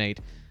better, though, Nate.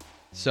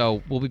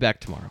 So we'll be back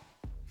tomorrow.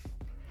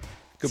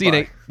 Goodbye. See you,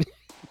 Nate.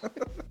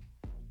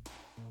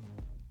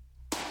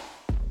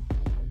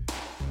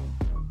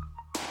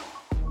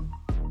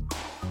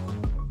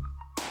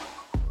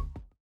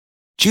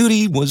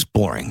 Judy was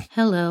boring.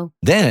 Hello.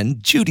 Then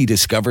Judy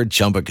discovered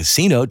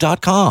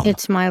ChumbaCasino.com.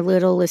 It's my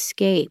little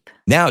escape.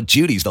 Now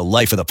Judy's the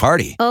life of the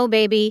party. Oh,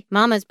 baby,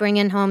 mama's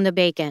bringing home the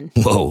bacon.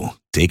 Whoa,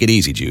 take it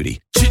easy,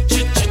 Judy.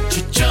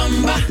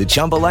 The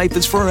Chumba life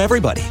is for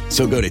everybody.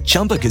 So go to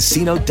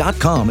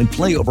ChumbaCasino.com and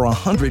play over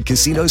 100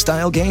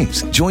 casino-style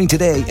games. Join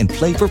today and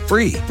play for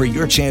free for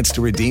your chance to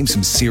redeem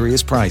some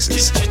serious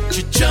prizes.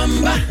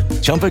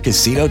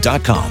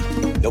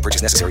 ChumbaCasino.com. No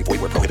purchase necessary.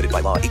 Void where prohibited by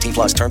law.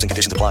 18+ terms and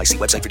conditions apply. See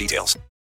website for details.